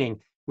strength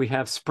training, we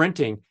have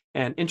sprinting.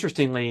 And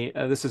interestingly,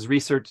 this is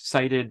research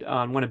cited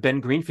on one of Ben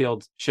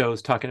Greenfield's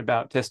shows talking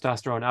about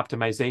testosterone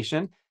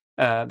optimization.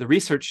 The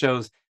research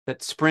shows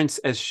that sprints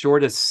as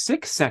short as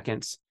 6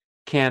 seconds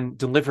can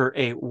deliver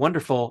a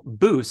wonderful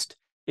boost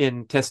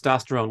in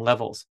testosterone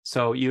levels.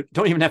 So you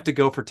don't even have to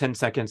go for 10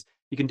 seconds.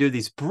 You can do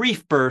these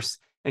brief bursts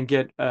and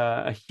get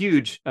a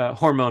huge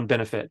hormone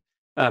benefit.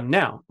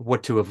 Now,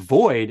 what to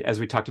avoid, as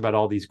we talked about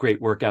all these great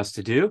workouts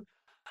to do,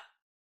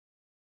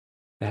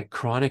 that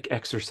chronic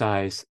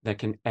exercise that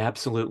can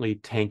absolutely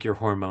tank your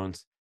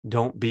hormones.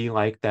 Don't be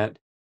like that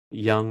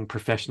young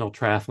professional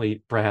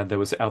triathlete, Brad, that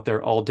was out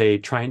there all day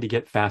trying to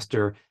get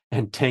faster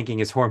and tanking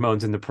his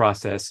hormones in the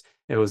process.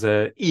 It was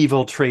an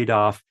evil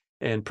trade-off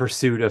in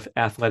pursuit of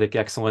athletic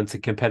excellence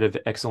and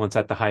competitive excellence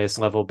at the highest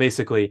level,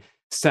 basically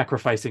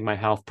sacrificing my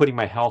health, putting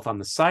my health on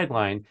the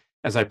sideline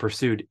as I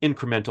pursued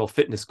incremental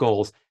fitness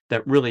goals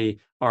that really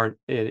aren't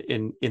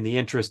in the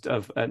interest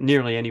of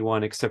nearly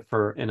anyone except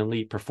for an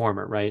elite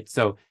performer, right?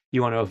 So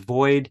you want to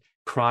avoid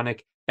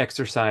chronic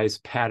exercise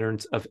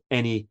patterns of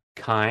any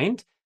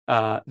kind.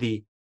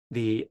 The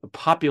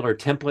popular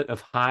template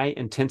of high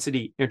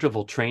intensity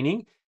interval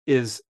training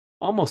is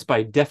almost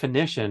by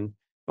definition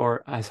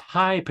or has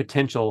high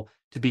potential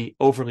to be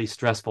overly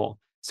stressful.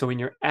 So when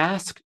you're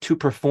asked to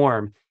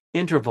perform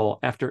interval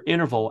after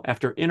interval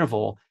after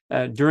interval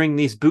during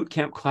these boot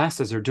camp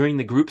classes or during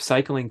the group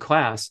cycling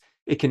class,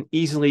 it can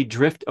easily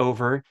drift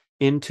over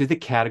into the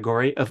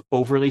category of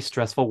overly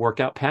stressful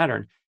workout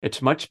pattern.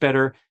 It's much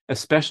better,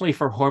 especially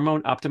for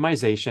hormone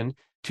optimization,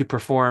 to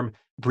perform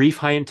brief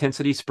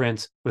high-intensity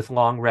sprints with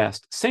long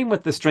rest. Same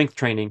with the strength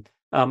training.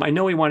 I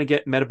know we want to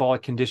get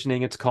metabolic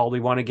conditioning, it's called. We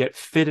want to get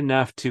fit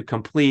enough to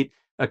complete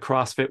a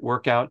CrossFit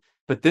workout,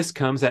 but this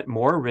comes at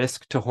more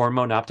risk to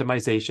hormone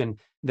optimization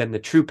than the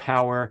true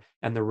power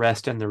and the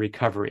rest and the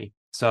recovery.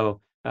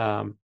 So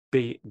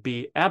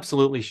be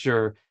absolutely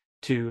sure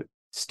to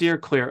steer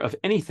clear of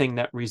anything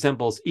that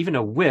resembles even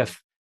a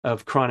whiff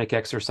of chronic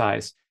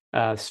exercise.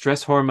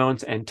 Stress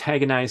hormones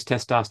antagonize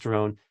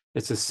testosterone.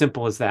 It's as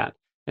simple as that.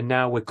 And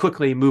now we'll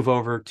quickly move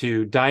over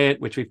to diet,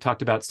 which we've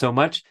talked about so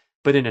much.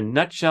 But in a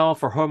nutshell,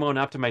 for hormone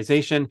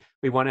optimization,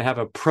 we want to have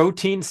a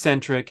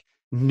protein-centric,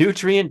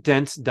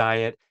 nutrient-dense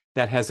diet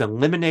that has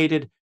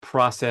eliminated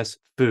processed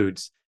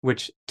foods,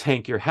 which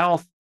tank your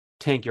health,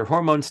 tank your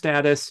hormone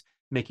status,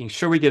 making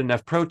sure we get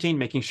enough protein,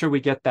 making sure we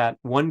get that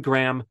 1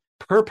 gram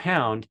per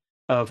pound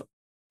of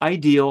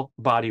ideal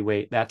body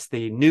weight. That's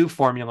the new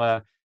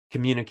formula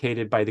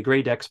communicated by the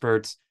great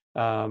experts.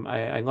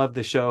 I love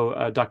the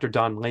show Dr.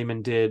 Don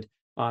Layman did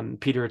on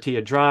Peter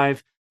Attia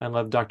Drive. I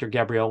love Dr.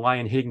 Gabrielle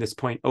Lyon hitting this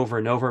point over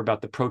and over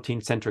about the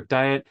protein-centric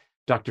diet.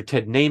 Dr.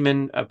 Ted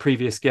Naiman, a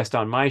previous guest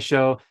on my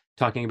show,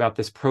 talking about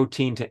this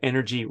protein to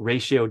energy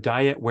ratio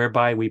diet,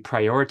 whereby we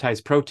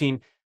prioritize protein.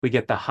 We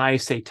get the high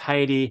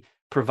satiety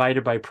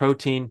provided by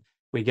protein.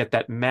 We get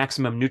that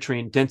maximum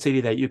nutrient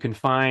density that you can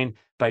find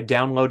by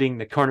downloading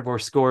the Carnivore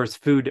Scores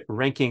food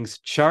rankings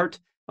chart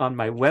on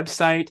my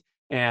website.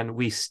 And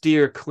we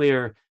steer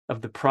clear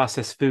of the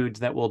processed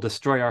foods that will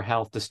destroy our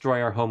health,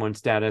 destroy our hormone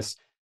status,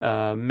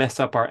 mess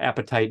up our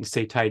appetite and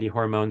satiety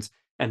hormones,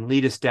 and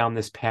lead us down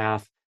this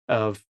path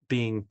of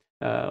being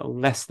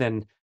less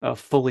than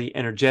fully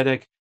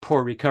energetic,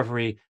 poor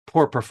recovery,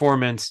 poor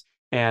performance,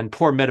 and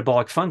poor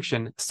metabolic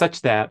function,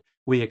 such that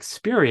we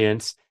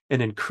experience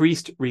an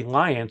increased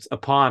reliance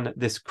upon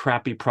this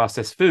crappy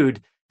processed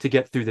food to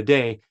get through the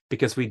day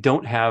because we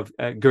don't have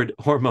good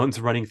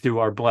hormones running through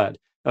our blood.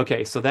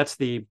 Okay, so that's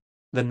the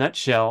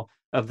nutshell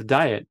of the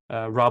diet.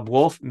 Rob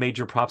Wolf,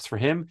 major props for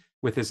him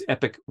with his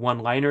epic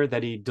one-liner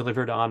that he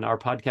delivered on our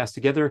podcast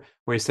together,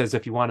 where he says,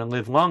 if you want to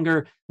live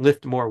longer,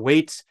 lift more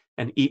weights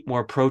and eat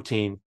more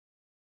protein.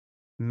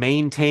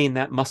 Maintain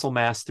that muscle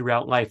mass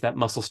throughout life, that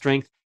muscle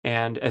strength.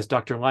 And as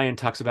Dr. Lyon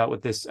talks about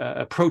with this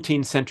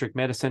protein-centric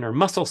medicine, or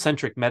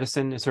muscle-centric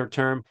medicine is her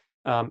term,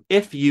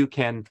 if you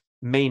can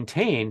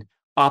maintain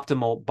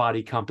optimal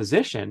body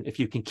composition, if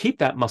you can keep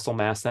that muscle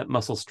mass, that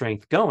muscle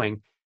strength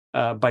going,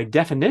 by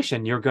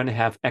definition, you're going to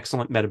have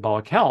excellent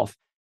metabolic health.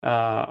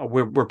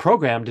 We're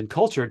programmed in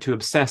culture to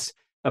obsess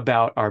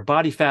about our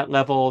body fat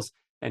levels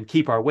and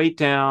keep our weight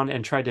down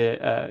and try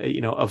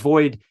to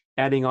avoid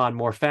adding on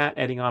more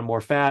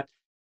fat.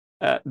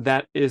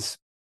 That is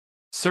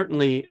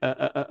certainly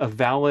a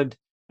valid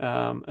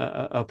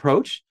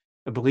approach,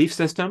 a belief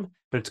system,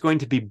 but it's going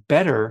to be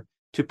better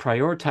to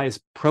prioritize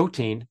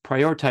protein,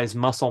 prioritize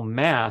muscle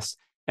mass,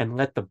 and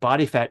let the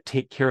body fat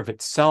take care of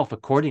itself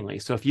accordingly.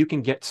 So if you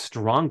can get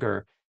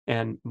stronger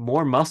and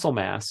more muscle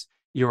mass,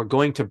 you're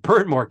going to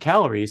burn more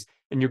calories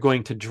and you're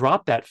going to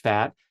drop that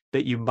fat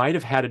that you might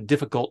have had a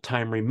difficult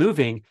time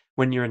removing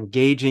when you're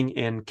engaging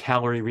in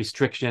calorie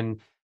restriction,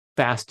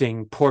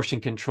 fasting,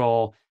 portion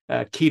control,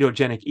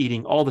 ketogenic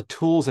eating, all the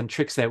tools and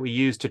tricks that we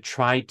use to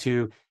try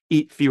to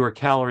eat fewer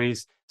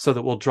calories so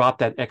that we'll drop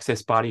that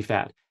excess body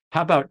fat.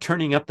 How about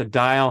turning up the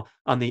dial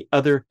on the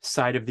other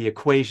side of the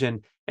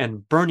equation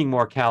and burning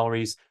more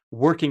calories,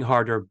 working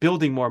harder,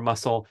 building more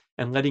muscle,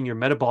 and letting your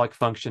metabolic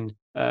function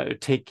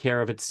take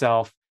care of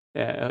itself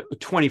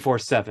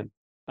 24/7.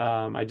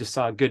 I just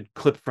saw a good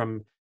clip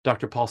from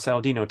Dr. Paul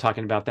Saladino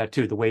talking about that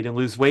too. The way to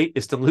lose weight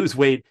is to lose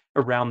weight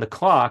around the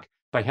clock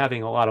by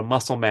having a lot of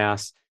muscle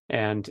mass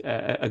and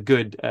a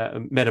good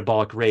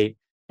metabolic rate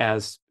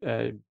as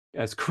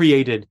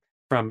created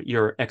from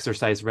your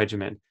exercise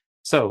regimen.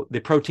 So the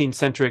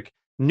protein-centric,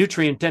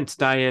 nutrient-dense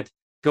diet,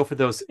 go for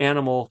those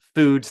animal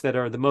foods that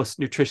are the most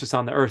nutritious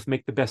on the earth,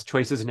 make the best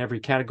choices in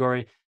every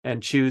category,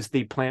 and choose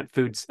the plant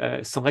foods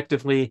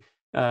selectively.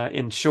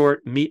 In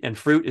short, meat and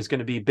fruit is going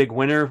to be a big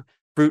winner,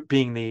 fruit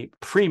being the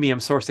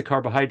premium source of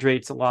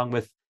carbohydrates, along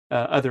with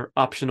other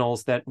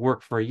optionals that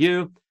work for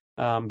you.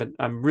 But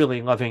I'm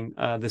really loving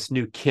this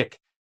new kick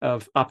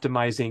of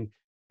optimizing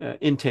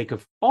intake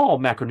of all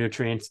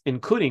macronutrients,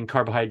 including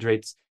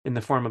carbohydrates in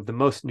the form of the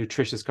most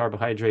nutritious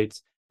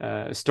carbohydrates,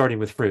 starting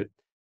with fruit.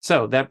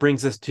 So that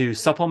brings us to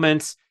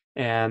supplements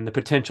and the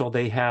potential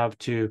they have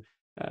to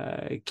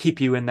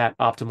keep you in that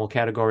optimal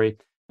category.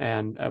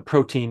 And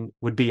protein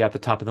would be at the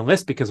top of the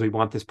list because we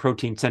want this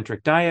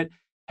protein-centric diet.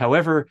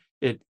 However,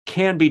 it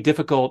can be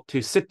difficult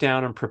to sit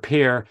down and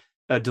prepare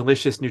a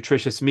delicious,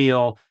 nutritious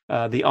meal,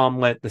 the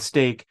omelet, the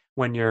steak,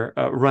 when you're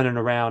running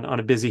around on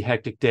a busy,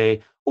 hectic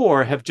day,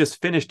 or have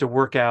just finished a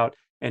workout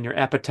and your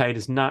appetite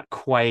is not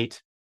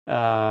quite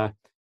ready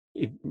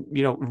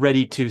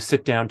to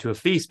sit down to a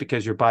feast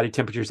because your body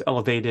temperature is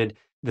elevated,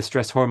 the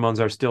stress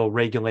hormones are still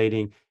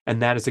regulating, and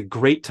that is a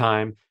great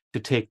time to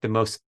take the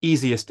most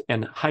easiest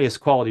and highest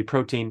quality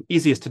protein,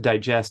 easiest to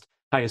digest,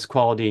 highest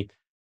quality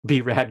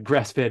B-Rad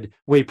grass-fed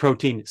whey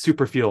protein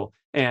super fuel.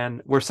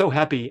 And we're so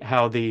happy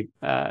how the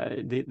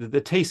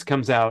taste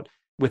comes out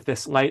with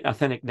this light,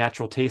 authentic,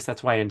 natural taste.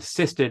 That's why I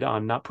insisted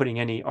on not putting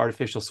any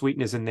artificial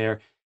sweeteners in there.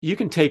 You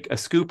can take a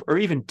scoop or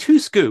even 2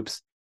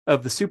 scoops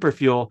of the super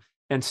fuel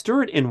and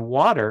stir it in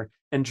water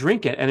and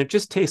drink it. And it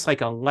just tastes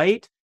like a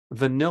light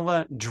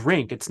vanilla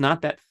drink. It's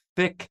not that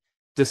thick,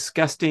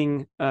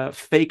 disgusting,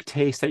 fake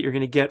taste that you're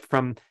going to get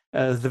from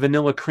the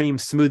vanilla cream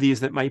smoothies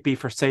that might be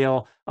for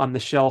sale on the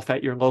shelf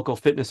at your local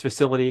fitness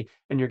facility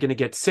and you're going to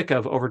get sick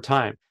of over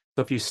time.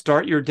 So if you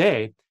start your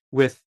day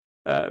with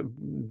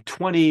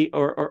 20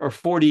 or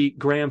 40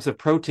 grams of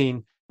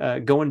protein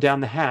going down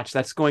the hatch,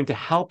 that's going to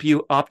help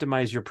you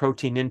optimize your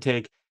protein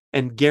intake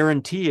and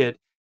guarantee it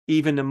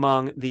even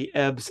among the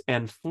ebbs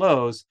and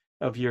flows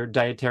of your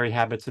dietary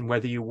habits and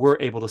whether you were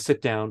able to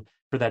sit down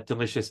for that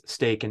delicious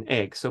steak and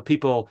egg. So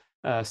people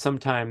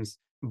sometimes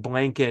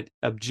blanket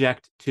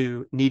object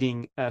to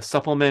needing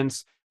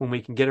supplements when we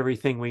can get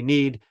everything we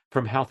need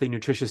from healthy,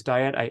 nutritious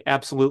diet. I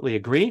absolutely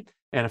agree.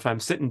 And if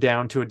I'm sitting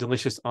down to a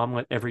delicious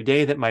omelet every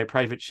day that my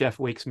private chef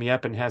wakes me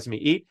up and has me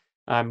eat,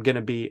 I'm going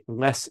to be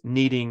less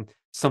needing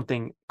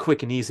something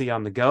quick and easy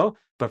on the go.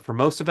 But for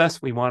most of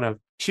us, we want to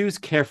choose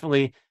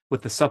carefully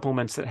with the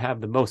supplements that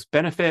have the most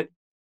benefit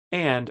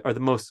and are the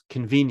most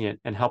convenient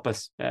and help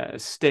us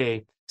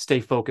stay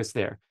focused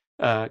there.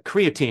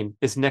 Creatine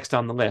is next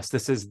on the list.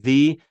 This is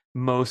the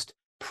most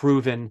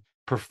proven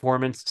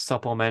performance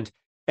supplement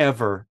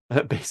ever,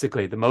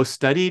 basically the most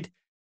studied,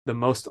 the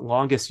most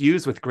longest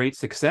used with great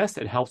success.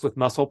 It helps with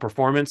muscle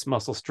performance,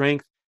 muscle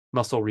strength,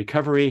 muscle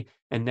recovery,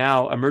 and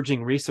now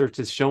emerging research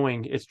is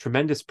showing its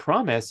tremendous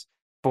promise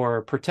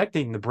for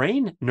protecting the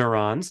brain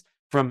neurons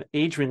from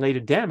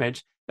age-related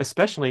damage,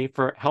 especially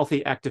for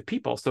healthy, active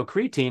people. So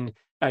creatine,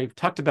 I've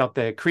talked about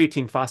the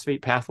creatine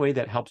phosphate pathway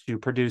that helps you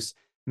produce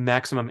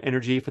maximum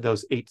energy for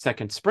those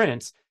 8-second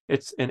sprints.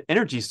 It's an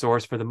energy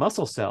source for the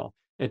muscle cell.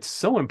 It's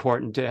so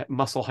important to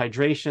muscle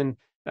hydration,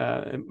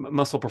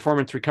 muscle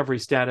performance recovery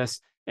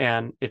status,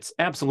 and it's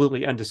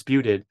absolutely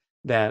undisputed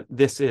that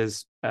this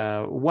is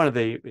one of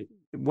the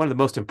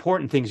most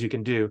important things you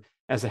can do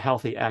as a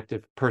healthy,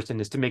 active person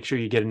is to make sure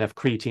you get enough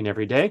creatine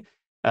every day.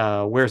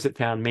 Where is it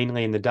found?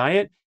 Mainly in the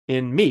diet,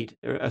 in meat,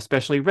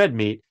 especially red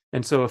meat.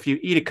 And so if you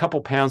eat a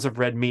couple pounds of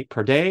red meat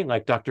per day,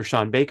 like Dr.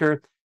 Sean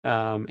Baker,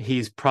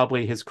 his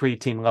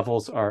creatine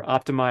levels are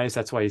optimized.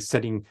 That's why he's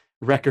setting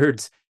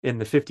records in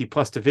the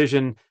 50-plus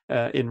division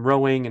in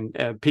rowing,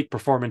 and peak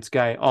performance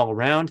guy all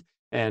around.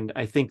 And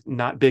I think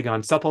not big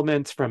on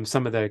supplements from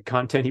some of the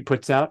content he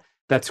puts out.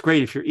 That's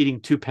great if you're eating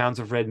 2 pounds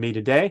of red meat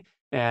a day.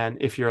 And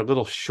if you're a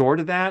little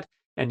short of that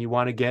and you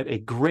want to get a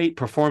great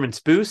performance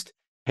boost,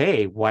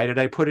 hey, why did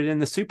I put it in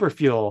the super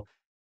fuel?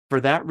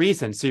 For that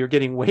reason. So you're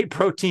getting whey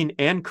protein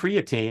and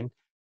creatine,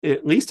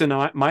 at least in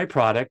my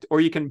product, or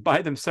you can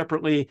buy them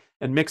separately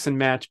and mix and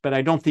match, but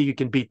I don't think you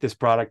can beat this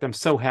product. I'm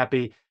so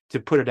happy to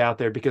put it out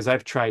there because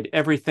I've tried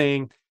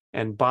everything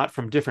and bought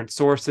from different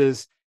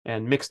sources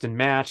and mixed and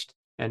matched,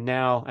 and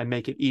now I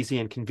make it easy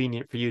and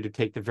convenient for you to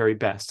take the very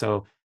best.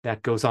 So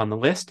that goes on the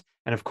list.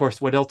 And of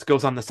course, what else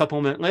goes on the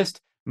supplement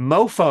list?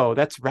 MOFO,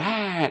 that's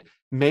right.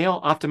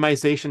 Male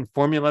optimization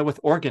formula with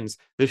organs.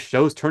 This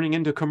show's turning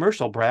into a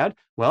commercial, Brad.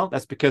 Well,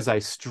 that's because I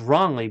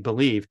strongly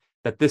believe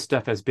that this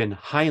stuff has been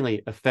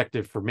highly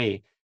effective for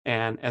me.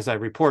 And as I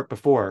report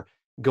before,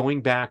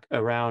 going back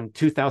around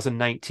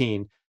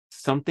 2019,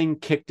 something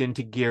kicked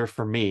into gear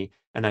for me,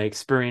 and I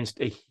experienced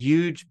a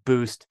huge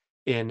boost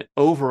in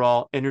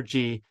overall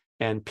energy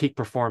and peak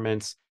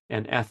performance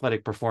and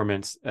athletic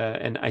performance.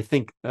 And I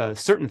think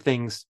certain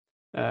things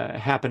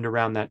happened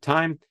around that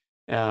time.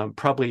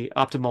 Probably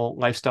optimal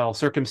lifestyle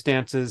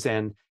circumstances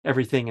and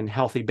everything in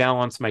healthy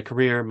balance, my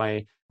career,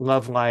 my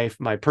love life,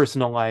 my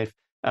personal life,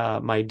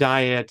 my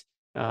diet,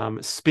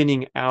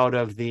 spinning out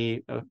of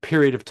the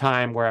period of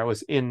time where I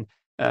was in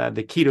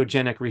the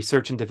ketogenic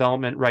research and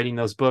development, writing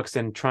those books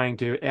and trying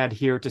to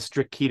adhere to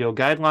strict keto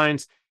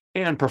guidelines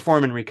and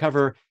perform and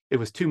recover. It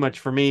was too much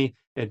for me.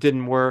 It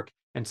didn't work.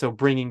 And so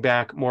bringing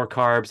back more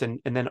carbs and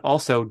then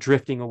also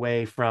drifting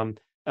away from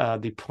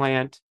the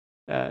plant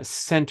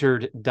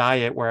centered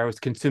diet where I was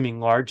consuming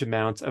large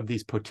amounts of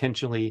these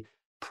potentially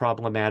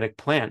problematic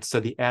plants. So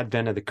the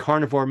advent of the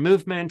carnivore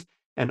movement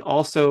and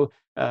also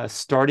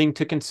starting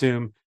to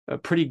consume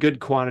pretty good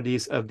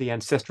quantities of the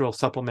ancestral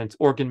supplements,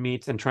 organ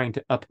meats, and trying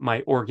to up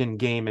my organ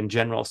game in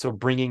general. So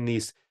bringing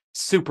these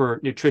super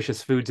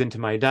nutritious foods into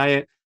my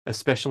diet,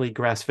 especially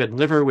grass-fed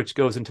liver, which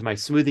goes into my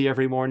smoothie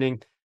every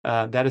morning.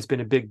 That has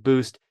been a big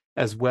boost,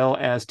 as well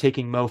as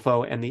taking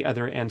MOFO and the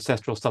other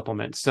ancestral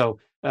supplements. So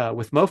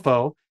with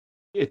MOFO,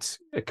 it's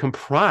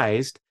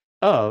comprised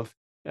of,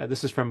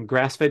 this is from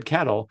grass-fed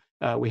cattle,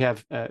 we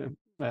have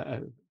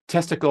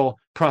testicle,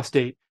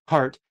 prostate,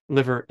 heart,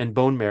 liver, and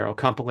bone marrow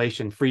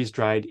compilation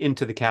freeze-dried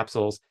into the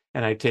capsules.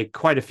 And I take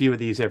quite a few of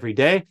these every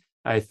day.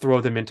 I throw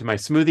them into my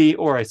smoothie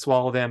or I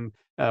swallow them,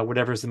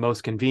 whatever's the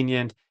most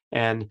convenient.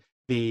 And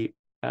the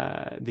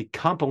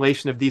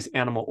compilation of these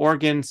animal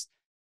organs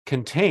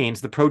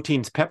contains the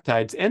proteins,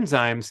 peptides,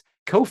 enzymes,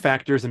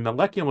 cofactors, and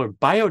molecular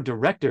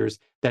biodirectors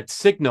that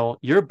signal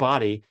your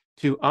body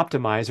to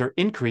optimize or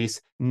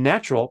increase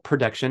natural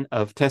production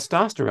of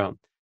testosterone.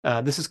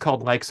 This is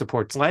called like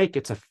supports like.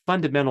 It's a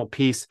fundamental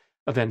piece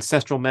of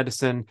ancestral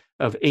medicine,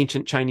 of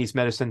ancient Chinese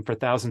medicine for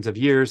thousands of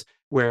years,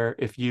 where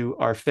if you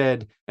are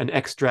fed an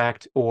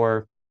extract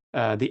or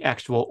the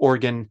actual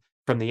organ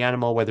from the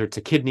animal, whether it's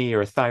a kidney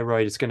or a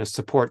thyroid, it's going to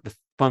support the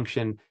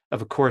function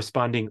of a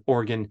corresponding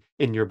organ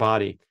in your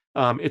body.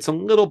 It's a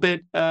little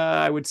bit,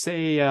 I would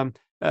say,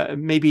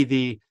 maybe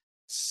the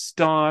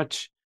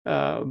staunch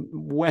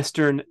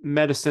Western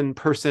medicine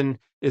person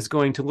is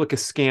going to look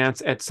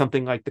askance at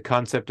something like the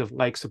concept of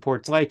like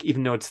supports like,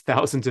 even though it's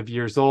thousands of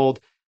years old.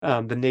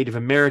 The Native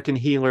American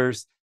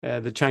healers,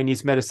 the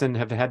Chinese medicine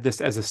have had this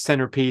as a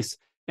centerpiece,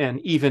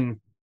 and even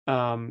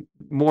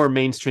more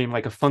mainstream,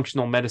 like a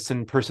functional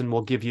medicine person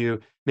will give you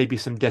maybe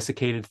some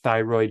desiccated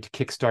thyroid to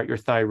kickstart your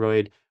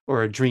thyroid,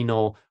 or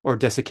adrenal or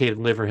desiccated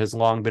liver has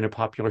long been a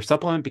popular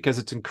supplement because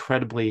it's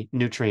incredibly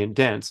nutrient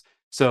dense.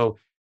 So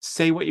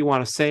say what you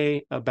want to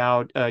say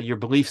about your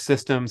belief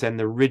systems and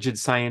the rigid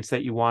science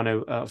that you want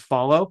to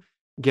follow.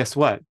 Guess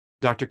what?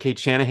 Dr. Kate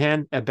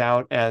Shanahan,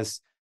 about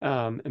as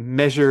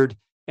measured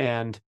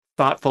and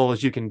thoughtful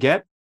as you can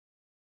get,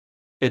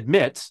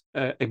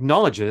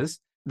 acknowledges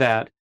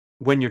that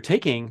when you're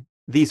taking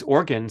these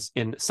organs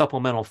in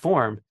supplemental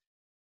form,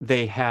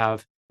 they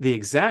have the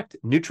exact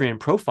nutrient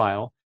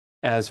profile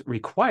as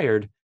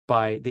required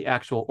by the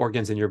actual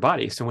organs in your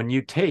body. So when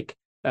you take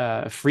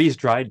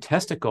freeze-dried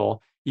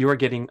testicle, you are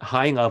getting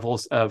high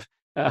levels of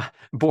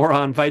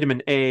boron,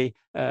 vitamin A,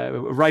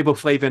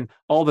 riboflavin,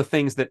 all the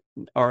things that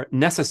are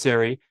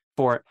necessary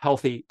for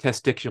healthy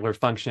testicular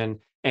function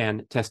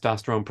and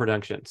testosterone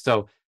production.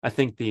 So I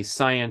think the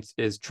science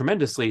is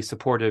tremendously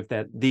supportive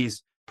that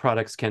these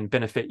products can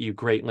benefit you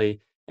greatly,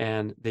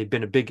 and they've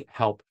been a big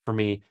help for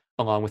me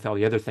along with all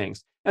the other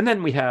things. And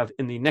then we have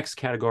in the next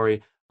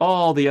category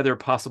all the other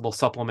possible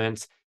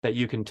supplements that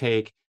you can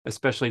take,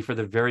 especially for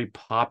the very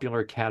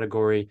popular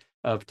category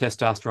of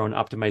testosterone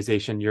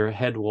optimization. Your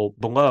head will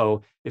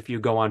blow if you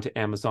go onto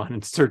Amazon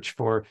and search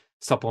for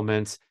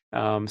supplements.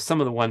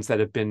 Some of the ones that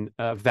have been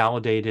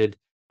validated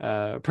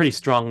pretty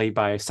strongly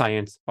by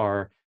science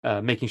are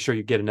making sure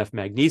you get enough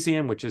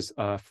magnesium, which is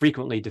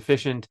frequently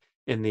deficient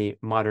in the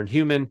modern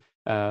human.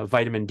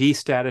 Vitamin D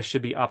status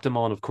should be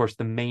optimal. And of course,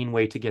 the main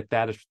way to get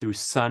that is through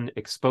sun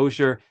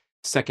exposure,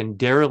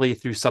 secondarily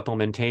through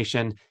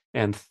supplementation,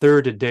 and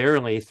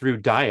thirdly through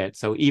diet.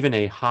 So even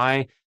a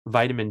high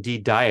vitamin D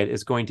diet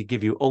is going to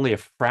give you only a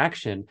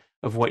fraction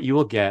of what you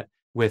will get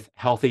with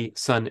healthy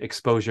sun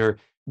exposure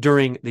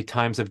during the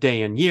times of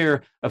day and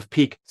year of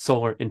peak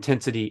solar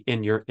intensity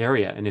in your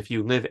area. And if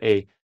you live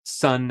a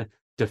sun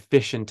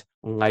deficient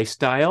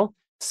lifestyle,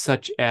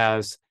 such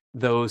as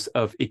those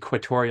of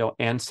equatorial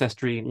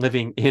ancestry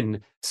living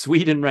in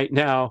Sweden right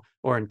now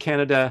or in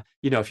Canada,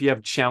 if you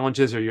have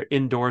challenges or you're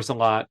indoors a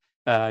lot,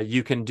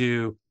 you can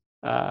do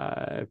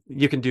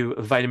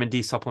vitamin D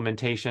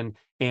supplementation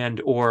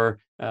and or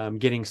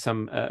getting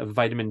some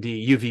vitamin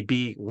D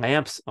UVB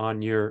lamps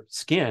on your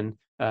skin.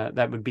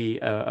 That would be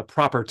a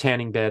proper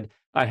tanning bed.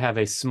 I have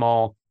a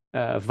small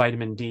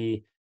vitamin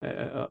D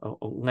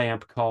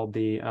lamp called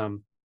the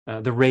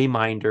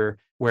Rayminder,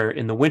 where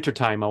in the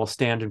wintertime I will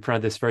stand in front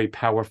of this very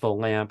powerful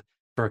lamp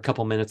for a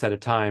couple minutes at a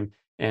time,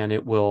 and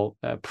it will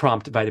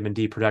prompt vitamin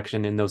D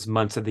production in those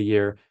months of the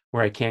year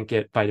where I can't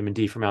get vitamin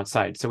D from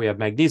outside. So we have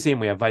magnesium,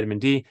 we have vitamin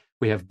D,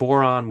 we have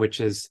boron, which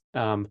is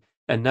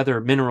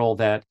another mineral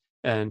that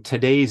in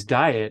today's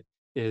diet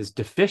is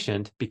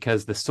deficient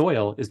because the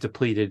soil is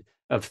depleted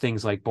of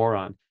things like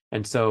boron.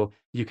 And so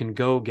you can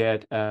go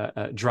get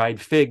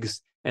dried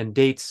figs and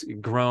dates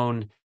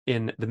grown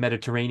in the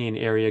Mediterranean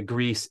area,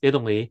 Greece,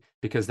 Italy,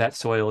 because that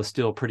soil is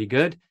still pretty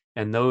good.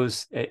 And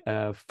those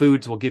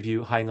foods will give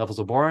you high levels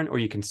of boron, or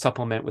you can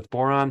supplement with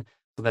boron.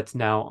 So that's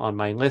now on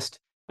my list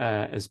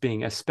as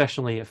being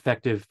especially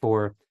effective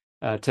for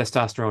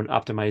testosterone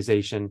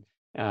optimization.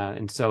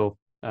 And so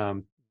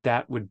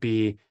that would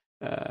be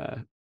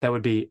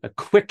a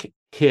quick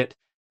hit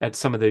at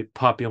some of the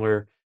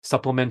popular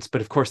supplements.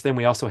 But of course, then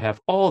we also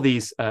have all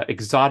these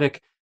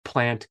exotic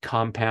plant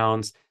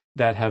compounds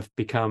that have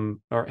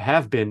become or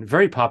have been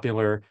very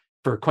popular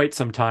for quite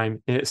some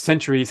time,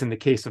 centuries. In the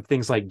case of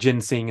things like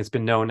ginseng, has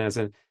been known as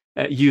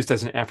used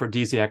as an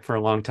aphrodisiac for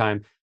a long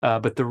time.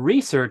 But the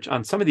research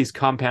on some of these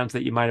compounds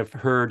that you might have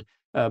heard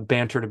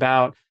bantered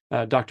about,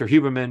 Dr.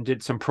 Huberman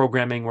did some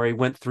programming where he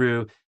went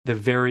through the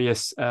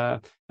various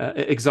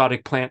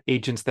exotic plant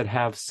agents that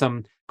have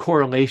some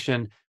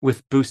correlation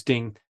with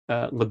boosting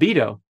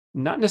libido,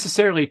 not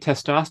necessarily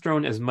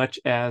testosterone as much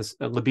as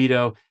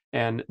libido.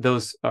 And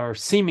those are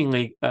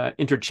seemingly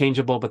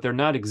interchangeable, but they're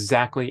not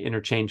exactly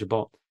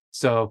interchangeable.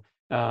 So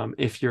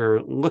if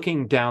you're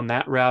looking down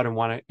that route and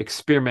want to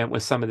experiment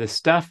with some of this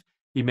stuff,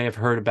 you may have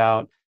heard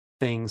about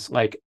things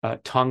like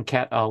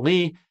Tongkat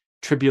Ali,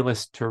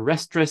 Tribulus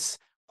terrestris,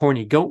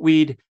 horny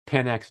goatweed,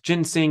 Panax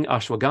ginseng,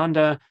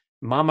 ashwagandha,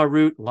 mama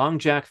root,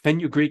 longjack,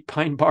 fenugreek,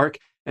 pine bark,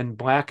 and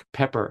black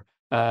pepper.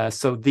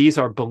 So these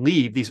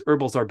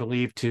herbals are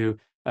believed to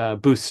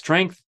boost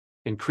strength,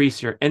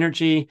 increase your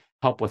energy,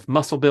 help with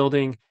muscle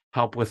building,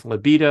 help with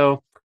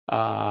libido.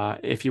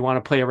 If you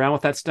want to play around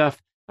with that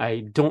stuff,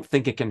 I don't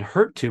think it can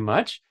hurt too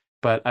much,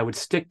 but I would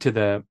stick to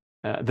the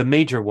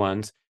major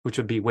ones, which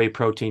would be whey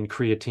protein,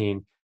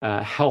 creatine,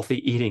 healthy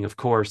eating, of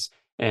course,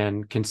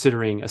 and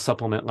considering a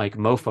supplement like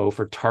MoFo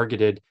for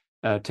targeted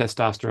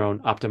testosterone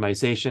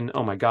optimization.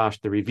 Oh my gosh,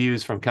 the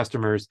reviews from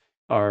customers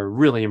are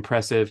really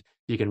impressive.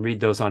 You can read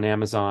those on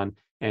Amazon,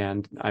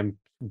 and I'm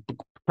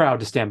proud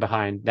to stand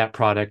behind that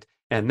product.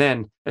 And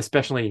then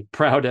especially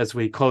proud as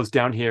we close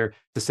down here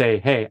to say,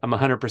 hey, I'm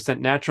 100%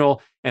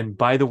 natural. And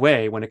by the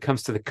way, when it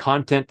comes to the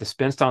content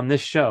dispensed on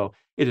this show,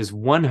 it is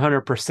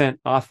 100%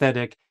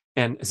 authentic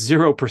and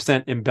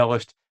 0%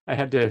 embellished. I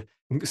had to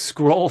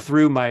scroll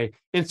through my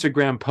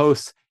Instagram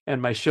posts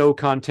and my show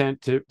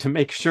content to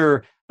make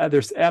sure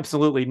there's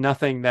absolutely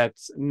nothing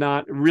that's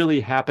not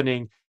really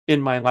happening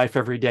in my life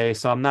every day.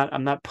 So I'm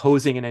not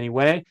posing in any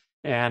way,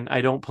 and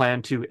I don't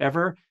plan to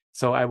ever.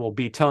 So I will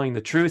be telling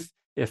the truth.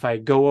 If I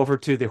go over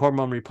to the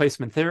hormone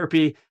replacement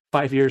therapy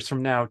 5 years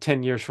from now,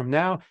 10 years from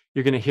now,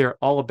 you're going to hear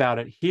all about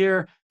it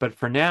here. But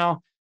for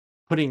now,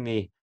 putting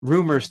the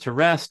rumors to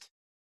rest,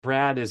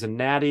 Brad is a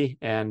natty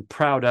and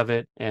proud of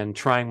it and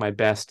trying my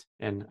best.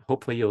 And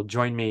hopefully you'll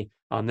join me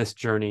on this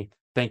journey.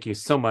 Thank you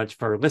so much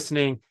for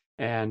listening.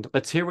 And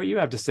let's hear what you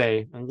have to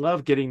say. I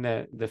love getting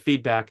the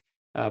feedback.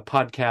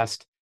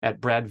 Podcast at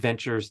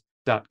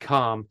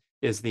bradventures.com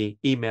is the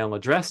email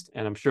address.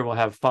 And I'm sure we'll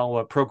have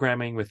follow-up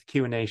programming with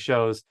Q&A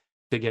shows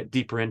to get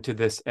deeper into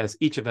this as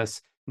each of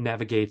us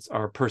navigates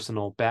our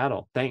personal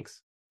battle.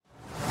 Thanks.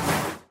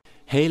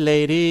 Hey,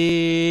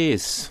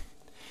 ladies.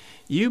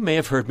 You may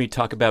have heard me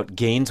talk about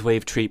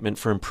GAINSWave treatment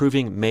for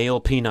improving male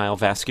penile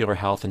vascular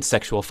health and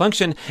sexual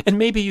function, and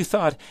maybe you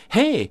thought,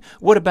 hey,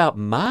 what about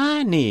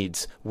my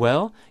needs?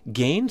 Well,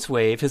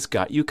 GAINSWave has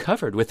got you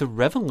covered with a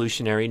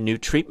revolutionary new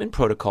treatment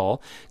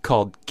protocol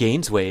called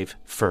GAINSWave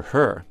for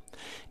Her.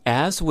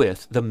 As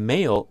with the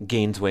male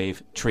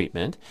GAINSWave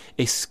treatment,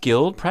 a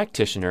skilled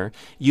practitioner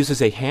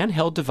uses a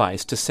handheld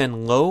device to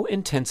send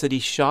low-intensity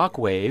shock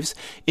waves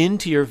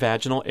into your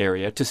vaginal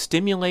area to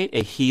stimulate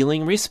a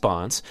healing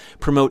response,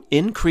 promote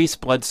increased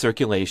blood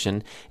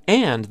circulation,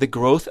 and the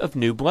growth of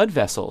new blood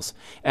vessels.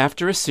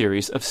 After a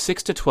series of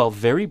 6 to 12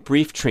 very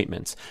brief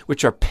treatments,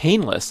 which are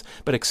painless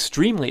but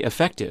extremely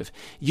effective,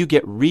 you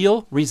get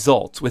real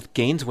results with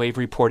GAINSWave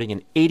reporting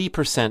an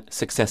 80%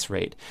 success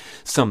rate.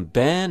 Some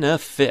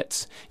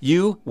benefits.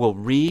 You will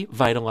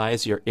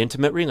revitalize your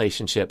intimate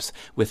relationships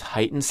with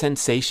heightened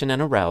sensation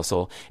and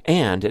arousal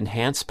and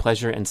enhanced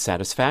pleasure and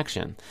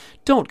satisfaction.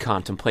 Don't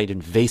contemplate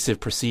invasive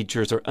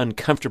procedures or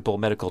uncomfortable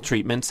medical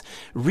treatments.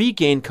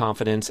 Regain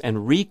confidence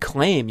and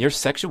reclaim your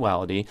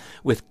sexuality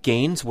with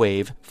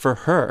GAINSWave for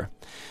Her.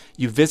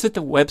 You visit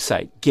the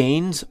website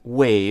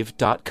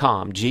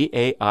gainswave.com,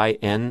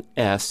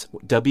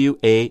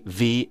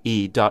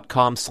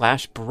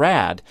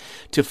 GAINSWAVE.com/Brad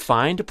to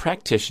find a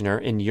practitioner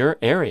in your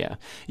area.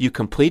 You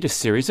complete a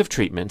series of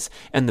treatments,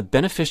 and the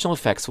beneficial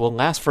effects will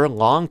last for a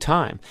long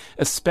time,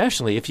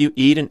 especially if you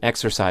eat and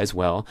exercise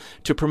well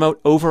to promote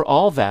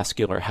overall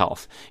vascular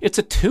health. It's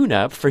a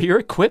tune-up for your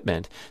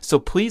equipment, so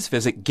please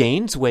visit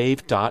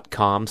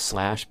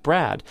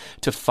gainswave.com/Brad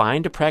to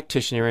find a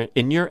practitioner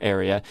in your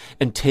area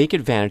and take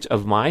advantage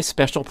of my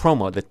special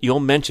promo that you'll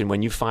mention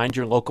when you find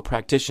your local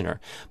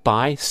practitioner.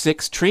 Buy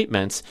 6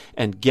 treatments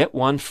and get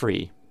 1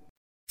 free.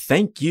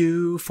 Thank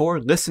you for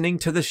listening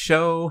to the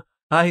show.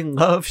 I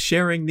love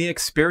sharing the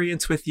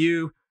experience with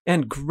you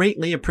and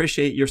greatly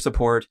appreciate your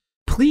support.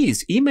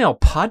 Please email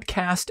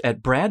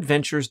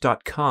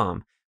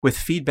podcast@bradventures.com with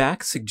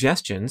feedback,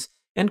 suggestions,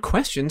 and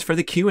questions for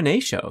the Q&A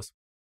shows.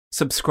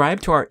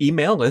 Subscribe to our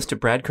email list at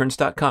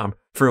bradkearns.com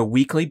for a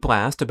weekly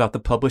blast about the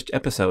published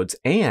episodes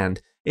and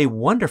a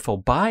wonderful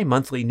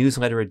bi-monthly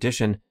newsletter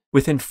edition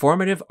with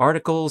informative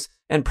articles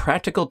and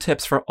practical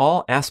tips for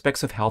all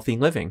aspects of healthy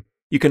living.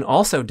 You can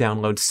also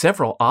download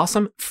several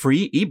awesome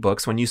free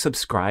ebooks when you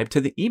subscribe to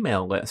the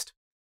email list.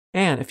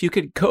 And if you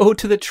could go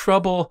to the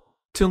trouble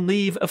to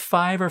leave a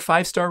 5 or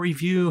 5-star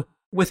review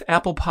with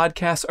Apple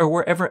Podcasts or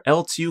wherever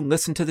else you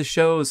listen to the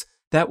shows,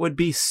 that would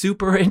be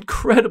super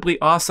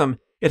incredibly awesome.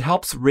 It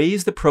helps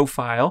raise the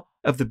profile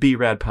of the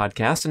B-Rad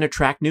podcast and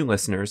attract new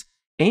listeners.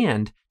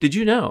 And did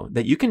you know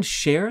that you can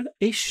share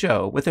a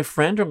show with a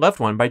friend or loved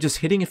one by just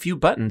hitting a few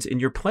buttons in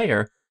your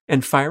player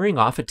and firing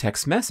off a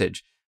text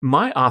message?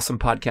 My awesome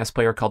podcast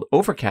player called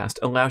Overcast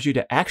allows you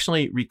to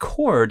actually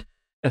record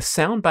a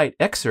soundbite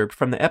excerpt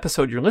from the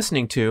episode you're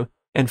listening to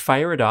and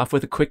fire it off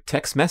with a quick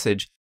text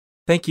message.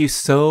 Thank you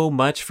so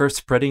much for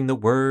spreading the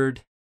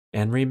word.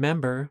 And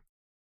remember,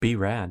 be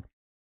rad.